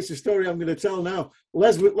 it's not. It's a story I'm going to tell now.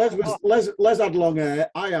 Les had long hair.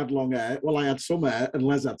 I had long hair. Well, I had some hair, and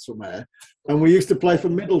Les had some hair. And we used to play for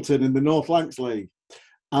Middleton in the North Lancs League.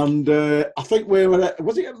 And I think we were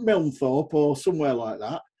was it at Milnthorpe or somewhere like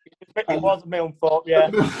that? It was Milnthorpe, yeah.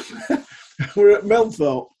 We're at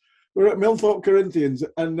Milnthorpe. We're at Milnthorpe Corinthians,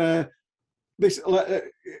 and it was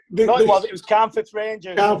Carnforth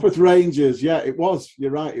Rangers. Carnforth Rangers, yeah, it was.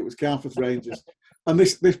 You're right, it was Carnforth Rangers. And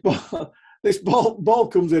this this ball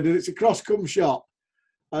comes in and it's a cross-come shot.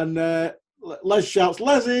 And Les shouts,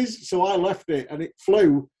 "Les's!" So I left it and it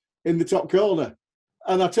flew in the top corner.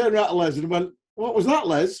 And I turned around to Les and went, "What was that,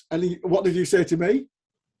 Les?" And what did you say to me?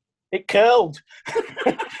 It curled.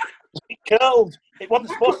 It curled. It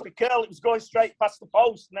wasn't supposed to be curled. It was going straight past the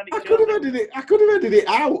post, and then it I curled. could have edited it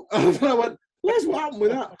out. And I went, "Les, what happened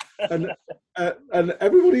with that?" And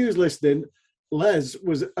everybody who's listening, Les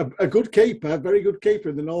was a good keeper, very good keeper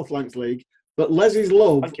in the North Lancs League. But Les's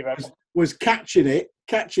love Thank you very much. was catching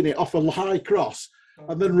it off a high cross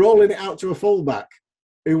and then rolling it out to a fullback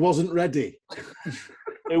who wasn't ready.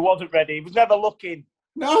 Who wasn't ready. He was never looking.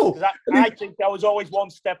 No. 'Cause I think I was always one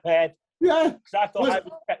step ahead. Yeah. Because I thought I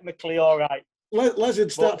was technically all right. Les he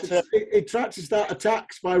tried to start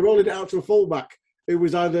attacks by rolling it out to a fullback who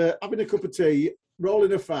was either having a cup of tea,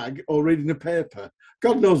 rolling a fag, or reading a paper.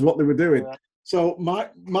 God knows what they were doing. Yeah. So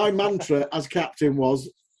my mantra as captain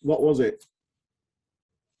was, what was it?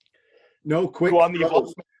 No quick Go on, you throws.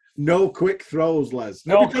 lost me. No quick throws, Les.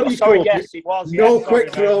 No, Every time you sorry, score, yes, it was. no yes,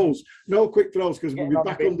 quick sorry, throws. No quick throws because Getting on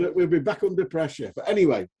a bit. we'll be back under pressure. But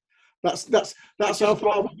anyway, that's how is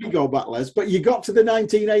far what- we go back, Les. But you got to the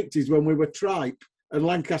 1980s when we were tripe and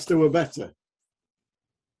Lancaster were better.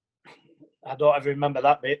 I don't ever remember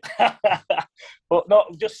that bit. But no,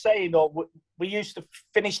 just saying though, we used to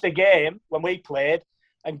finish the game when we played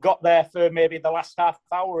and got there for maybe the last half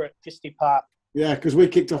hour at Christie Park. Yeah, because we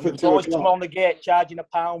kicked off at There's 2 always someone o'clock. on the gate charging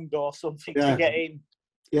 £1 or something Yeah. to get in,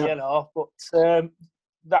 Yeah. you know. But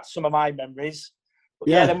that's some of my memories. But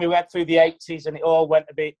yeah, then we went through the 80s and it all went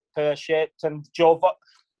a bit pear-shaped. And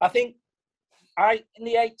I think in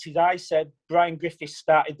the 80s, I said Brian Griffiths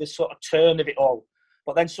started the sort of turn of it all.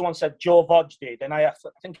 But then someone said Joe Vodge did, and I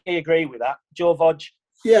think I agree with that. Joe Vodge.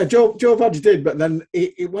 Yeah, Joe Vodge did, but then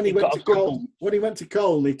when he went got to a good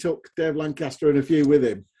Colne, he took Dave Lancaster and a few with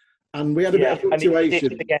him, and we had a bit of and he did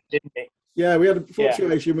fluctuation. it again, didn't he? Yeah, we had a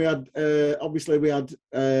fluctuation. We had obviously we had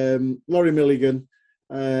Laurie Milligan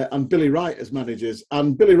and Billy Wright as managers,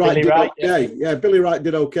 and Billy Wright did okay. Yeah, Billy Wright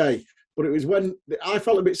did okay, but it was when I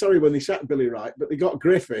felt a bit sorry when they sacked Billy Wright, but they got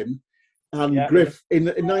Griff in. And Griff, in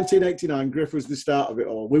 1989, Griff was the start of it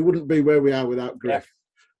all. We wouldn't be where we are without Griff.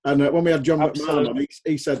 Yeah. And when we had John McMahon on,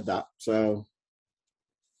 he said that. So,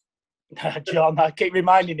 John, I keep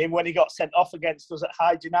reminding him when he got sent off against us at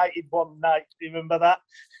Hyde United one night. Do you remember that?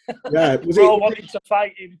 Yeah, we all wanted to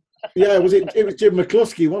fight him. Yeah, it was Jim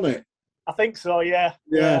McCluskey, wasn't it? I think so. Yeah.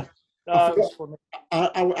 Yeah. No, it was funny.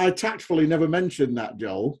 I tactfully never mentioned that,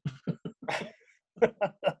 Joel.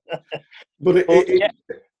 But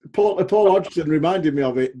Paul Hodgson reminded me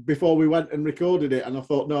of it before we went and recorded it, and I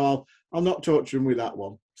thought, no, I'll not torture him with that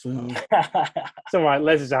one. So it's all right.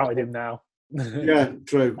 Les has outed him now. Yeah,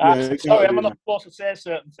 true. Sorry, I'm not supposed to say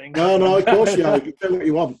certain things. No, of course you are. You can say what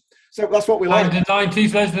you want. So that's what we like. The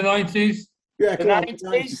 90s, Les, the 90s? Yeah, the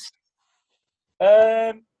 90s.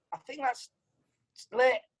 I think that's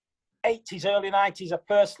late 80s, early 90s. I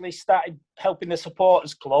personally started helping the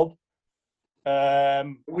supporters club.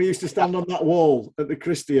 We used to stand on that wall at the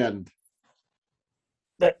Christie end.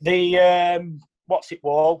 The what's it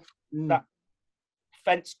wall? That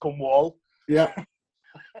fence come wall. Yeah.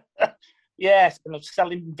 Yes, and I'm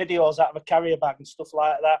selling videos out of a carrier bag and stuff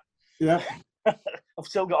like that. Yeah. I've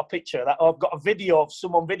still got a picture of that. I've got a video of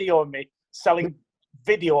someone videoing me selling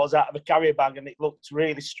videos out of a carrier bag, and it looked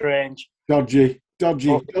really strange. Dodgy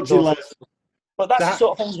Les. But that's the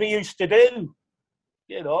sort of things we used to do,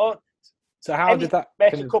 you know. So how did that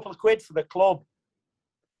make a couple of quid for the club,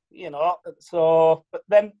 you know? So, but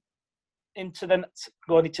then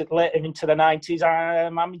going into later into the 90s,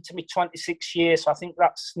 I'm into my 26 years, so I think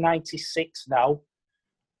that's 96 now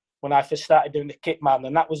when I first started doing the kit man,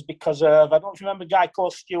 and that was because of, I don't remember a guy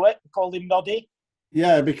called Stuart, we called him Noddy.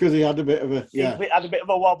 Yeah, because he had a bit of a He had a bit of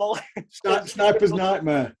a wobble. Sniper's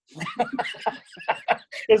nightmare.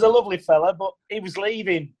 He was a lovely fella, but he was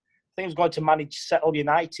leaving. I think he was going to manage Settle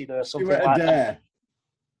United or something like that.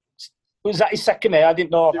 Was that his second year? I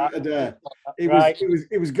didn't know that. Adair. He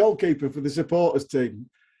was goalkeeper for the supporters team.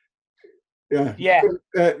 Yeah. Yeah.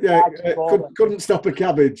 Couldn't stop a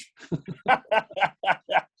cabbage.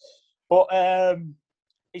 But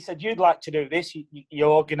he said, "You'd like to do this. You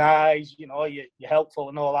organise. You know, you're helpful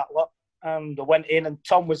and all that lot." And I went in, and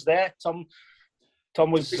Tom was there. Tom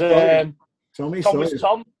was Tom.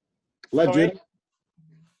 Legend. Sorry.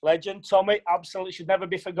 Legend, Tommy. Absolutely should never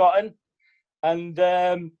be forgotten. And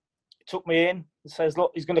he took me in and says,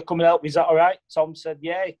 "Look, he's going to come and help me. Is that all right?" Tom said,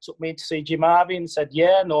 "Yeah." He took me in to see Jim Harvey and said,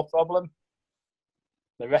 "Yeah, no problem."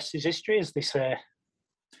 The rest is history, as they say.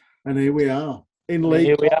 And here we are in League.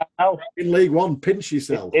 Here we are now in League One. Pinch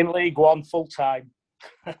yourself. In League One, full time.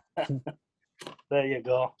 There you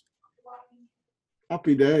go.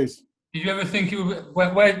 Happy days. Did you ever think it would,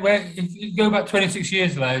 where if you go back 26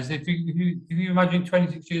 years, Les, if you imagine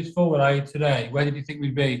 26 years forward, i.e. today, where did you think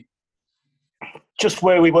we'd be? Just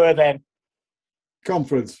where we were then.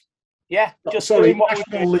 Conference. Yeah, just Sorry, doing what we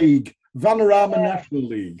National did. League. Vanarama National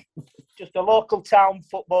League. Just a local town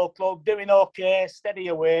football club, doing okay, steady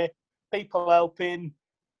away, people helping,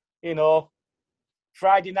 you know,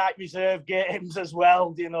 Friday night reserve games as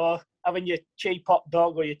well, you know, having your cheap hot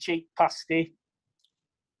dog or your cheap pasty.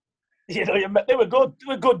 You know, they were good.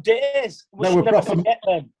 They were good days. We They should were never forget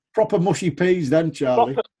them. proper mushy peas then,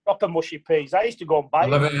 Charlie. Proper mushy peas. I used to go and buy I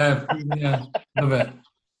love them. it, yeah, love it.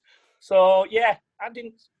 So yeah, I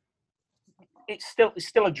didn't. It's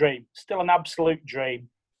still a dream, still an absolute dream,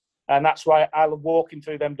 and that's why I love walking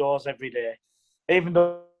through them doors every day. Even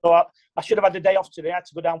though I should have had a day off today, I had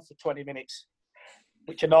to go down for 20 minutes,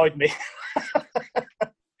 which annoyed me.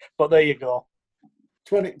 But there you go.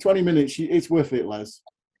 20 minutes, it's worth it, Les.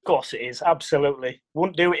 Of course it is, absolutely.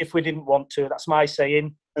 Wouldn't do it if we didn't want to. That's my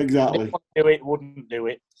saying. Exactly. Didn't want to do it, wouldn't do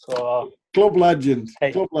it. So Club legend.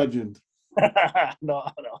 Hey. Club legend. no.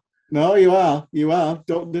 No, you are. You are.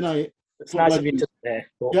 Don't deny it. It's Club nice of you legend. to say.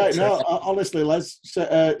 But, Yeah, no, honestly, Les,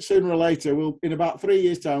 sooner or later, in about 3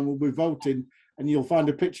 years' time, we'll be voting and you'll find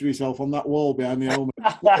a picture of yourself on that wall behind the helmet.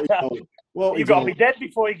 You've got to be dead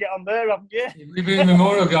before you get on there, haven't you? We've been in the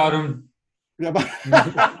Memorial Garden.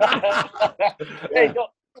 Hey,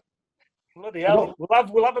 bloody hell.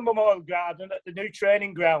 We'll have a memorial garden at the new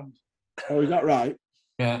training ground. Oh, is that right?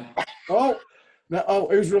 Yeah. Oh,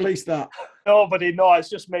 who's released that? Nobody, no, it's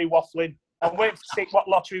just me waffling. I'm waiting to see what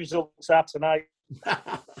lottery results are tonight.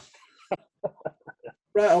 Right,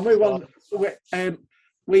 I'll move on.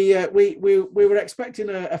 We were expecting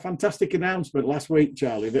a fantastic announcement last week,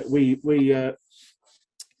 Charlie, that we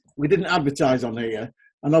didn't advertise on here,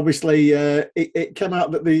 and obviously it came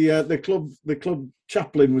out that the club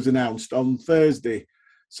chaplain was announced on Thursday.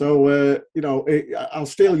 So I'll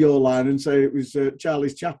steal your line and say it was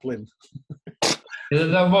Charlie's chaplain.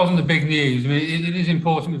 That wasn't the big news. I mean, it is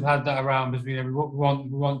important we've had that around because we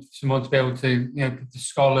want someone to be able to, the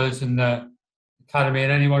scholars and the academy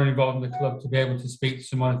and anyone involved in the club to be able to speak to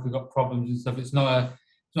someone if we've got problems and stuff. It's not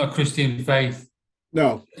a Christian faith.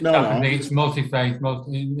 No. It's multi-faith.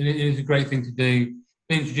 It is a great thing to do.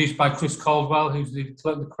 Been introduced by Chris Caldwell, who's the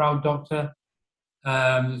crowd doctor.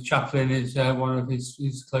 The chaplain is one of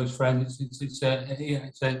his close friends. It's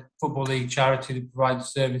a football league charity that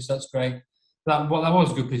provides service. That's great. That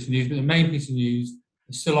was a good piece of news, but the main piece of news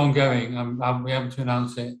is still ongoing. I'll be able to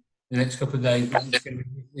announce it in the next couple of days. I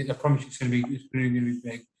promise it's going to be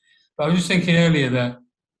big. But I was just thinking earlier that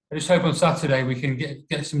I just hope on Saturday we can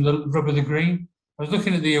get some rub of the green. I was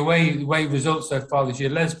looking at the away results so far this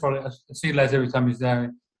year. Les I see Les every time he's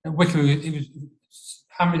there. And Wickham, it was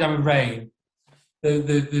hammered down with rain.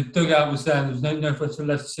 The dugout was there. There was no place for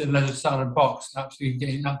Les to sit, and Les was sat on a box, absolutely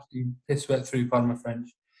getting piss wet through, pardon my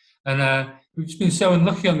French. And we've just been so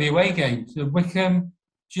unlucky on the away games. Wickham,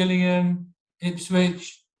 Gillingham,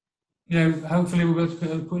 Ipswich. Hopefully we'll be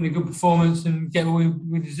able to put in a good performance and get what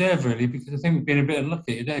we deserve, really, because I think we've been a bit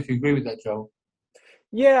unlucky. I don't know if you agree with that, Joel.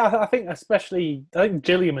 Yeah, I think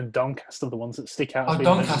Gillingham and Doncaster are the ones that stick out. Oh,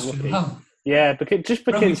 Doncaster, well. Yeah, because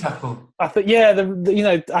I think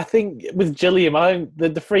I think with Gillingham,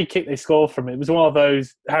 the free kick they scored from it was one of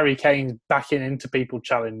those Harry Kane's backing into people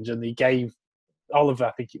challenge, and he gave Oliver,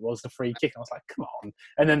 I think it was, the free kick. I was like, come on.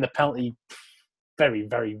 And then the penalty, very,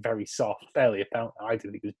 very, very soft. Barely a penalty. I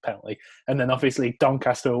didn't think it was a penalty. And then obviously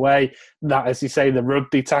Doncaster away. That, as you say, the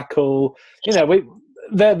rugby tackle.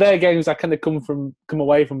 Their games I kind of come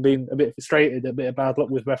away from being a bit frustrated, a bit of bad luck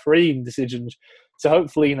with refereeing decisions. So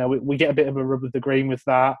hopefully, we get a bit of a rub of the green with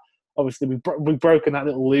that. Obviously, we've broken that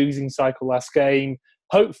little losing cycle last game.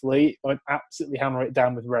 Hopefully, I won't absolutely hammer it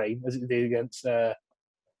down with rain as it did against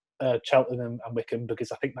Cheltenham and Wickham,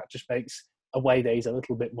 because I think that just makes away days a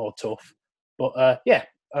little bit more tough. But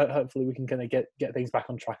hopefully we can kind of get things back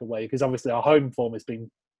on track away, because obviously our home form has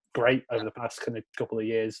been great over the past kind of couple of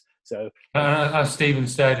years. So as Stephen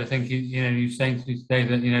said, I think he was saying to me today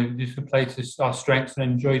that just to play to our strengths and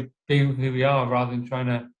enjoy being who we are rather than trying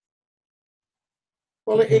to.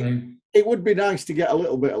 Well, it would be nice to get a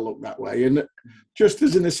little bit of luck that way. And just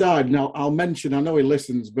as an aside, now I'll mention, I know he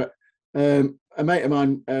listens, but a mate of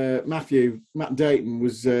mine, Matt Dayton,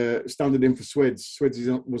 was standing in for Swids. Swids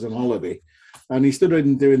was on holiday, and he stood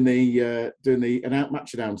in doing the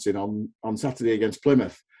match announcing on Saturday against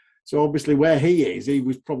Plymouth. So obviously, where he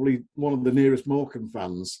was probably one of the nearest Morecambe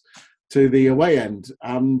fans to the away end,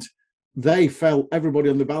 and everybody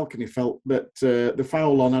on the balcony felt that the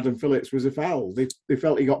foul on Adam Phillips was a foul. They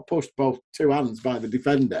felt he got pushed both two hands by the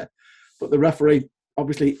defender, but the referee,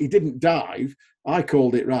 obviously, he didn't dive. I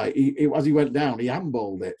called it right. As he went down, he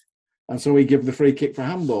handballed it. And so he gave the free kick for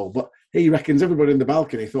handball. But he reckons everybody in the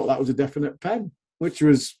balcony thought that was a definite pen, which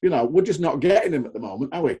was, we're just not getting him at the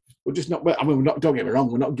moment, are we? We're just not, don't get me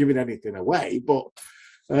wrong, we're not giving anything away, but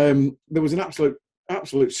there was an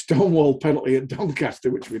absolute stonewall penalty at Doncaster,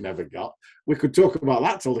 which we never got. We could talk about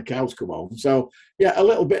that till the cows come home. So, yeah, a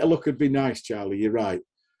little bit of luck would be nice, Charlie, you're right.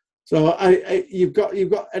 So you've got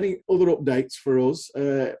any other updates for us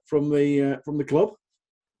from the club?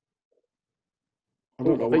 I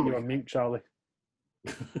don't know. I think you're on mute, Charlie.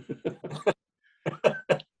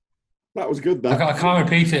 That was good. I can't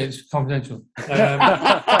repeat it. It's confidential.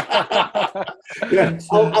 Yeah,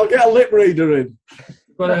 I'll get a lip reader in.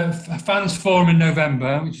 Got a fans forum in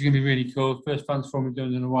November, which is going to be really cool. First fans forum we've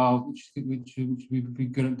done in a while, which would be a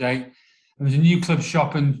good update. And there's a new club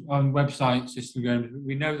shop on website system going.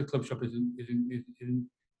 We know the club shop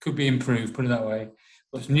could be improved. Put it that way.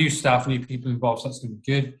 Got some new staff, new people involved. So that's going to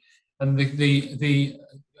be good. And the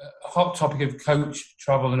hot topic of coach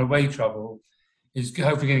travel and away travel is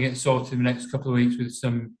hopefully going to get sorted in the next couple of weeks with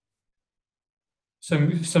some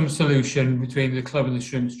solution between the club and the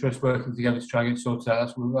Shrimps Trust working together to try and get sorted out.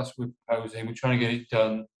 That's what we're proposing. We're trying to get it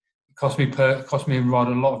done. It cost me and Rod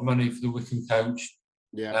a lot of money for the Wycombe coach.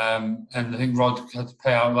 Yeah. And I think Rod had to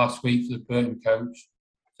pay out last week for the Burton coach.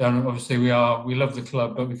 So obviously we love the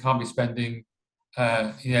club, but we can't be spending. We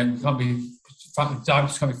can't be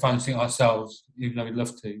financing it ourselves, even though we'd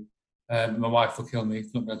love to. My wife will kill me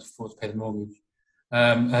if not be able to afford to pay the mortgage. We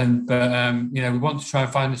want to try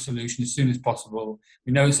and find a solution as soon as possible.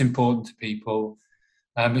 We know it's important to people.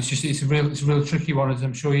 It's a real tricky one, as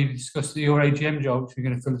I'm sure you discussed at your AGM, Joel, which we're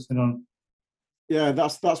going to fill us in on. Yeah,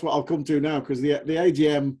 that's what I'll come to now, because the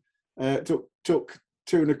AGM took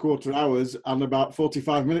 2.25 hours, and about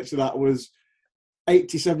 45 minutes of that was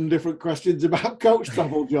 87 different questions about coach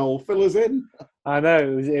travel. Joel, fill us in. I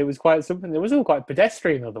know it was quite something. It was all quite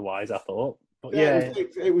pedestrian, otherwise, I thought. But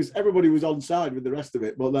it was. Everybody was on side with the rest of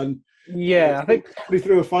it, but then I think somebody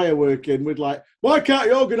threw a firework in with like, why can't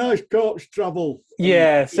you organise coach travel?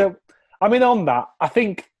 Yeah, so I mean, on that, I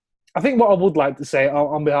think what I would like to say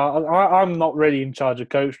on behalf, I'm not really in charge of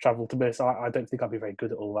coach travel. To be honest, I don't think I'd be very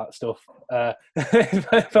good at all that stuff.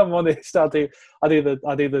 If I'm honest, I do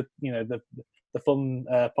the fun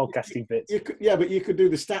podcasting bits. But you could do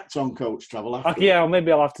the stats on coach travel after. Or maybe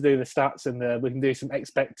I'll have to do the stats, and we can do some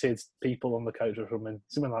expected people on the coach or something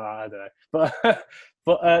like that. I don't know,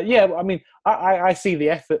 but I mean, I see the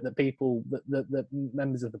effort that people, that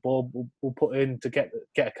members of the board will put in to get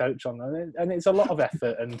a coach on, and it's a lot of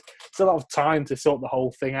effort and it's a lot of time to sort the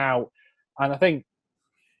whole thing out. And I think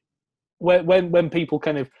when people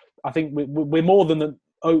kind of, I think we're more than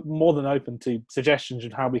open to suggestions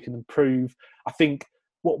on how we can improve. I think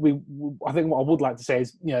what I would like to say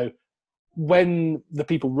is, when the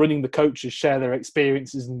people running the coaches share their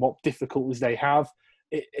experiences and what difficulties they have,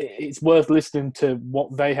 it's worth listening to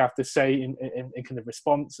what they have to say in kind of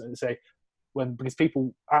response, and say because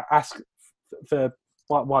people ask for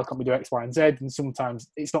why can't we do X, Y, and Z, and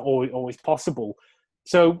sometimes it's not always possible.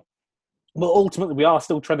 So, but ultimately we are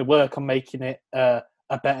still trying to work on making it a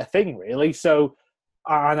better thing, really. So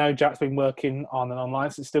I know Jack's been working on an online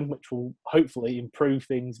system which will hopefully improve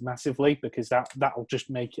things massively, because that will just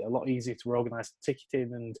make it a lot easier to organise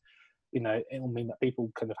ticketing, and it'll mean that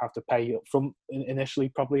people kind of have to pay up front initially,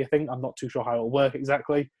 probably. I think I'm not too sure how it'll work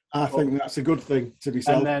exactly. I think that's a good thing to be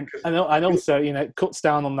said. And also, it cuts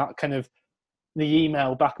down on that kind of the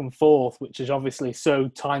email back and forth, which is obviously so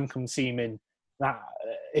time consuming that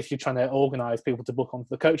if you're trying to organise people to book onto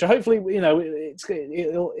the coach, hopefully, it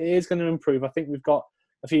is going to improve. I think we've got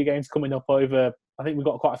a few games coming up over. I think we've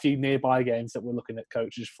got quite a few nearby games that we're looking at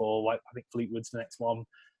coaches for. Like I think Fleetwood's the next one.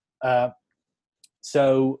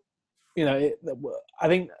 So, I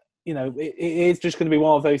think it is just going to be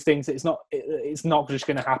one of those things. It's not just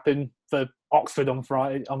going to happen for Oxford on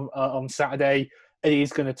Friday on Saturday. It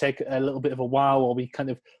is going to take a little bit of a while, while we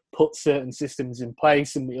kind of put certain systems in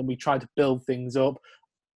place and we try to build things up.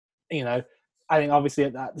 I think obviously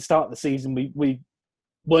at the start of the season, we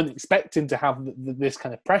weren't expecting to have this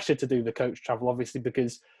kind of pressure to do the coach travel, obviously,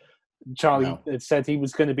 because Charlie had said he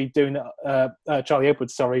was going to be doing it. Charlie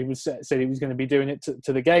Edwards, said he was going to be doing it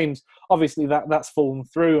to the games. Obviously, that's fallen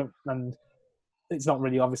through, and it's not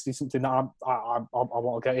really obviously something that I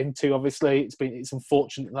want to get into. Obviously, it's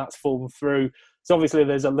unfortunate that's fallen through. So obviously,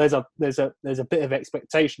 there's a bit of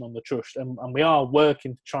expectation on the trust, and we are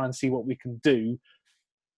working to try and see what we can do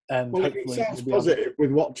And Well, it hopefully sounds we'll be able to- positive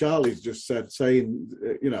with what Charlie's just said, saying,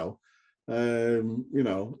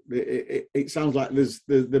 it sounds like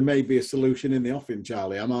there may be a solution in the offing,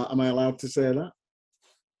 Charlie. Am I allowed to say that?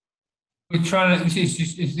 We're trying to.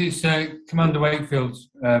 It's Commander Wakefield's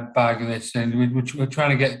bag of this, and we're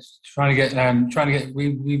trying to get.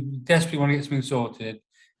 We desperately want to get something sorted,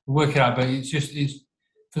 work it out. But it's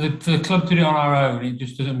for the club to do it on our own. It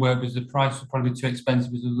just doesn't work because the price would probably be too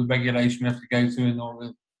expensive because of the regulation we have to go through and all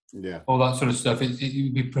that sort of stuff. It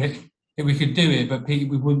would be pretty. If we could do it, but we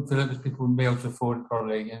wouldn't feel it because people wouldn't be able to afford it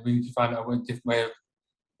probably, and we need to find out a different way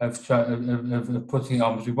of putting it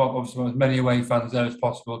on, because we've obviously got as many away fans there as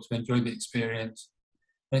possible to enjoy the experience.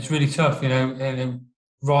 And it's really tough, And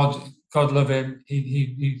Rod, God love him,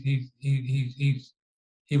 he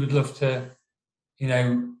would love to,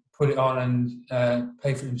 put it on and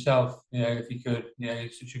pay for it himself, if he could.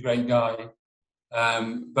 He's such a great guy.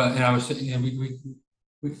 But I was,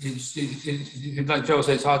 it's like Joel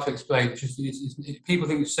said, it's hard to explain. People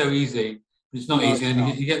think it's so easy, but it's not easy.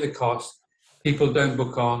 And you get the cost. People don't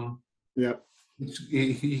book on. Yeah.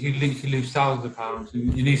 You can lose thousands of pounds.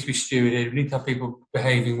 It needs to be stewarded. We need to have people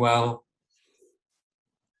behaving well.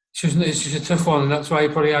 It's just a tough one, and that's why you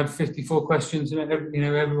probably had 54 questions, and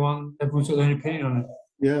everyone's got their own opinion on it.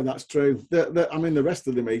 Yeah, that's true. The rest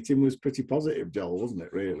of the meeting was pretty positive, Joel, wasn't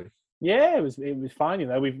it? Really? Yeah, it was fine.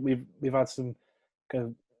 We've had some kind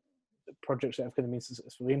of projects that have kind of been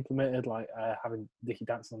successfully implemented, like having Dickie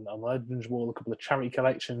dancing on Legends Wall, a couple of charity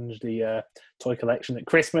collections, the toy collection at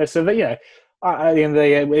Christmas. So that, at the end of the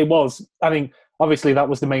day, it was. I mean, obviously that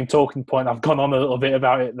was the main talking point. I've gone on a little bit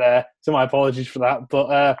about it there, so my apologies for that.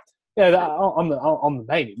 But on the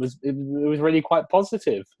main, it was really quite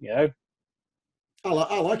positive.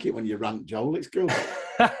 I like it when you rant, Joel. It's good.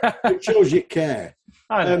 It shows you care.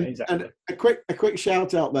 I know, exactly. And a quick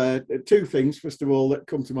shout out there. Two things, first of all, that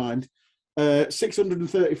come to mind.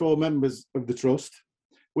 634 members of the trust,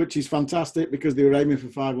 which is fantastic because they were aiming for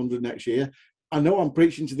 500 next year. I know I'm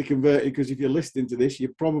preaching to the converted because if you're listening to this,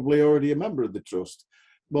 you're probably already a member of the trust.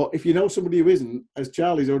 But if you know somebody who isn't, as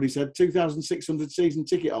Charlie's already said, 2,600 season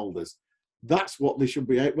ticket holders. That's what they should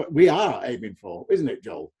be. We are aiming for, isn't it,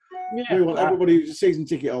 Joel? Yeah, we want everybody who's a season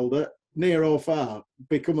ticket holder, near or far,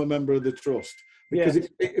 become a member of the trust. Because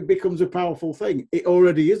it becomes a powerful thing. It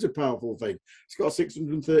already is a powerful thing. It's got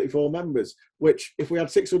 634 members, which if we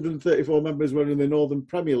had 634 members running the Northern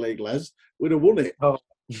Premier League, Les, we'd have won it. Oh.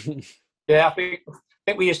 Yeah, I think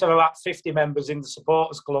we used to have about 50 members in the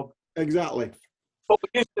supporters club. Exactly. But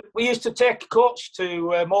we used to take a coach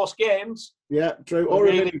to most games. Yeah, true. Or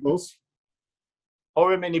a minibus.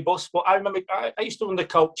 Or a minibus. But I remember I used to run the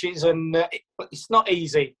coaches, and it's not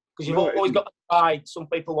easy because you've always got to decide. Some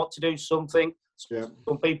people want to do something. Yeah.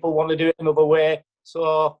 Some people want to do it another way.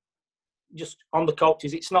 So just on the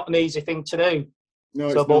coaches, it's not an easy thing to do. No,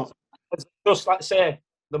 it's not. Just like I say,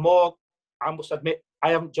 the more, I must admit, I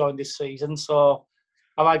haven't joined this season, so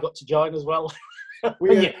have I got to join as well?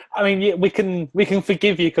 We can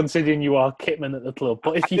forgive you considering you are kitman at the club.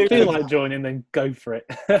 But if you feel like joining, then go for it.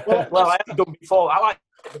 Well, I haven't done before. I like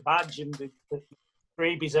the badge and the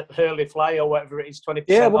freebies at Hurley Fly or whatever it is, 20%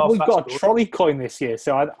 yeah, well, off. we've got a trolley coin this year,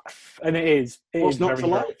 and it is not very, for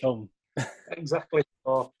very fun. Exactly.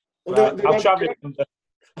 So, Well, right, I'll try and remember.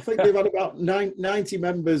 I think they've had about 90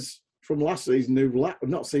 members from last season who've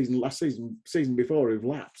season before who've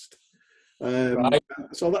lapsed. Right.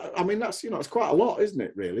 So that's it's quite a lot, isn't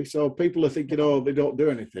it? Really. So people are thinking, they don't do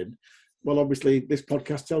anything. Well, obviously this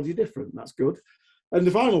podcast tells you different. That's good. And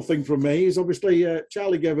the final thing from me is obviously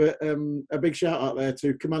Charlie gave a big shout out there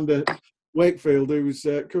to Commander Wakefield, who's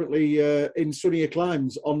currently in sunnier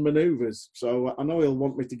climes on manoeuvres. So I know he'll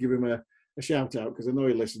want me to give him a shout out because I know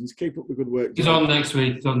he listens. Keep up the good work. He's on next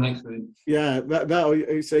week. Yeah,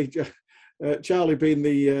 that'll say Charlie being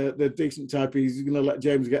the decent type, he's going to let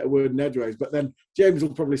James get a word in edgeways. But then James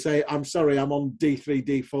will probably say, "I'm sorry, I'm on D3,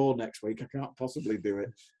 D4 next week. I can't possibly do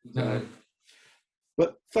it." No.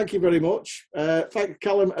 But thank you very much. Thank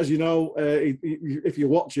Callum. As you know, if you're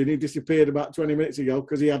watching, he disappeared about 20 minutes ago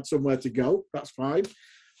because he had somewhere to go. That's fine.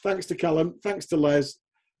 Thanks to Callum. Thanks to Les.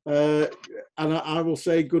 And I will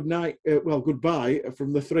say goodbye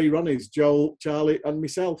from the three Ronnies, Joel, Charlie and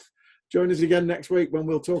myself. Join us again next week when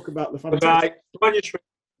we'll talk about the fantastic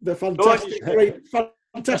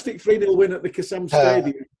 3-0 win at the Kassam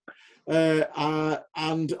Stadium.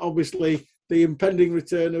 And obviously the impending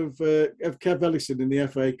return of Kev Ellison in the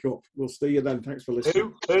FA Cup. We'll see you then. Thanks for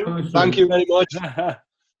listening. Thank you very much.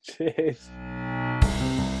 Cheers.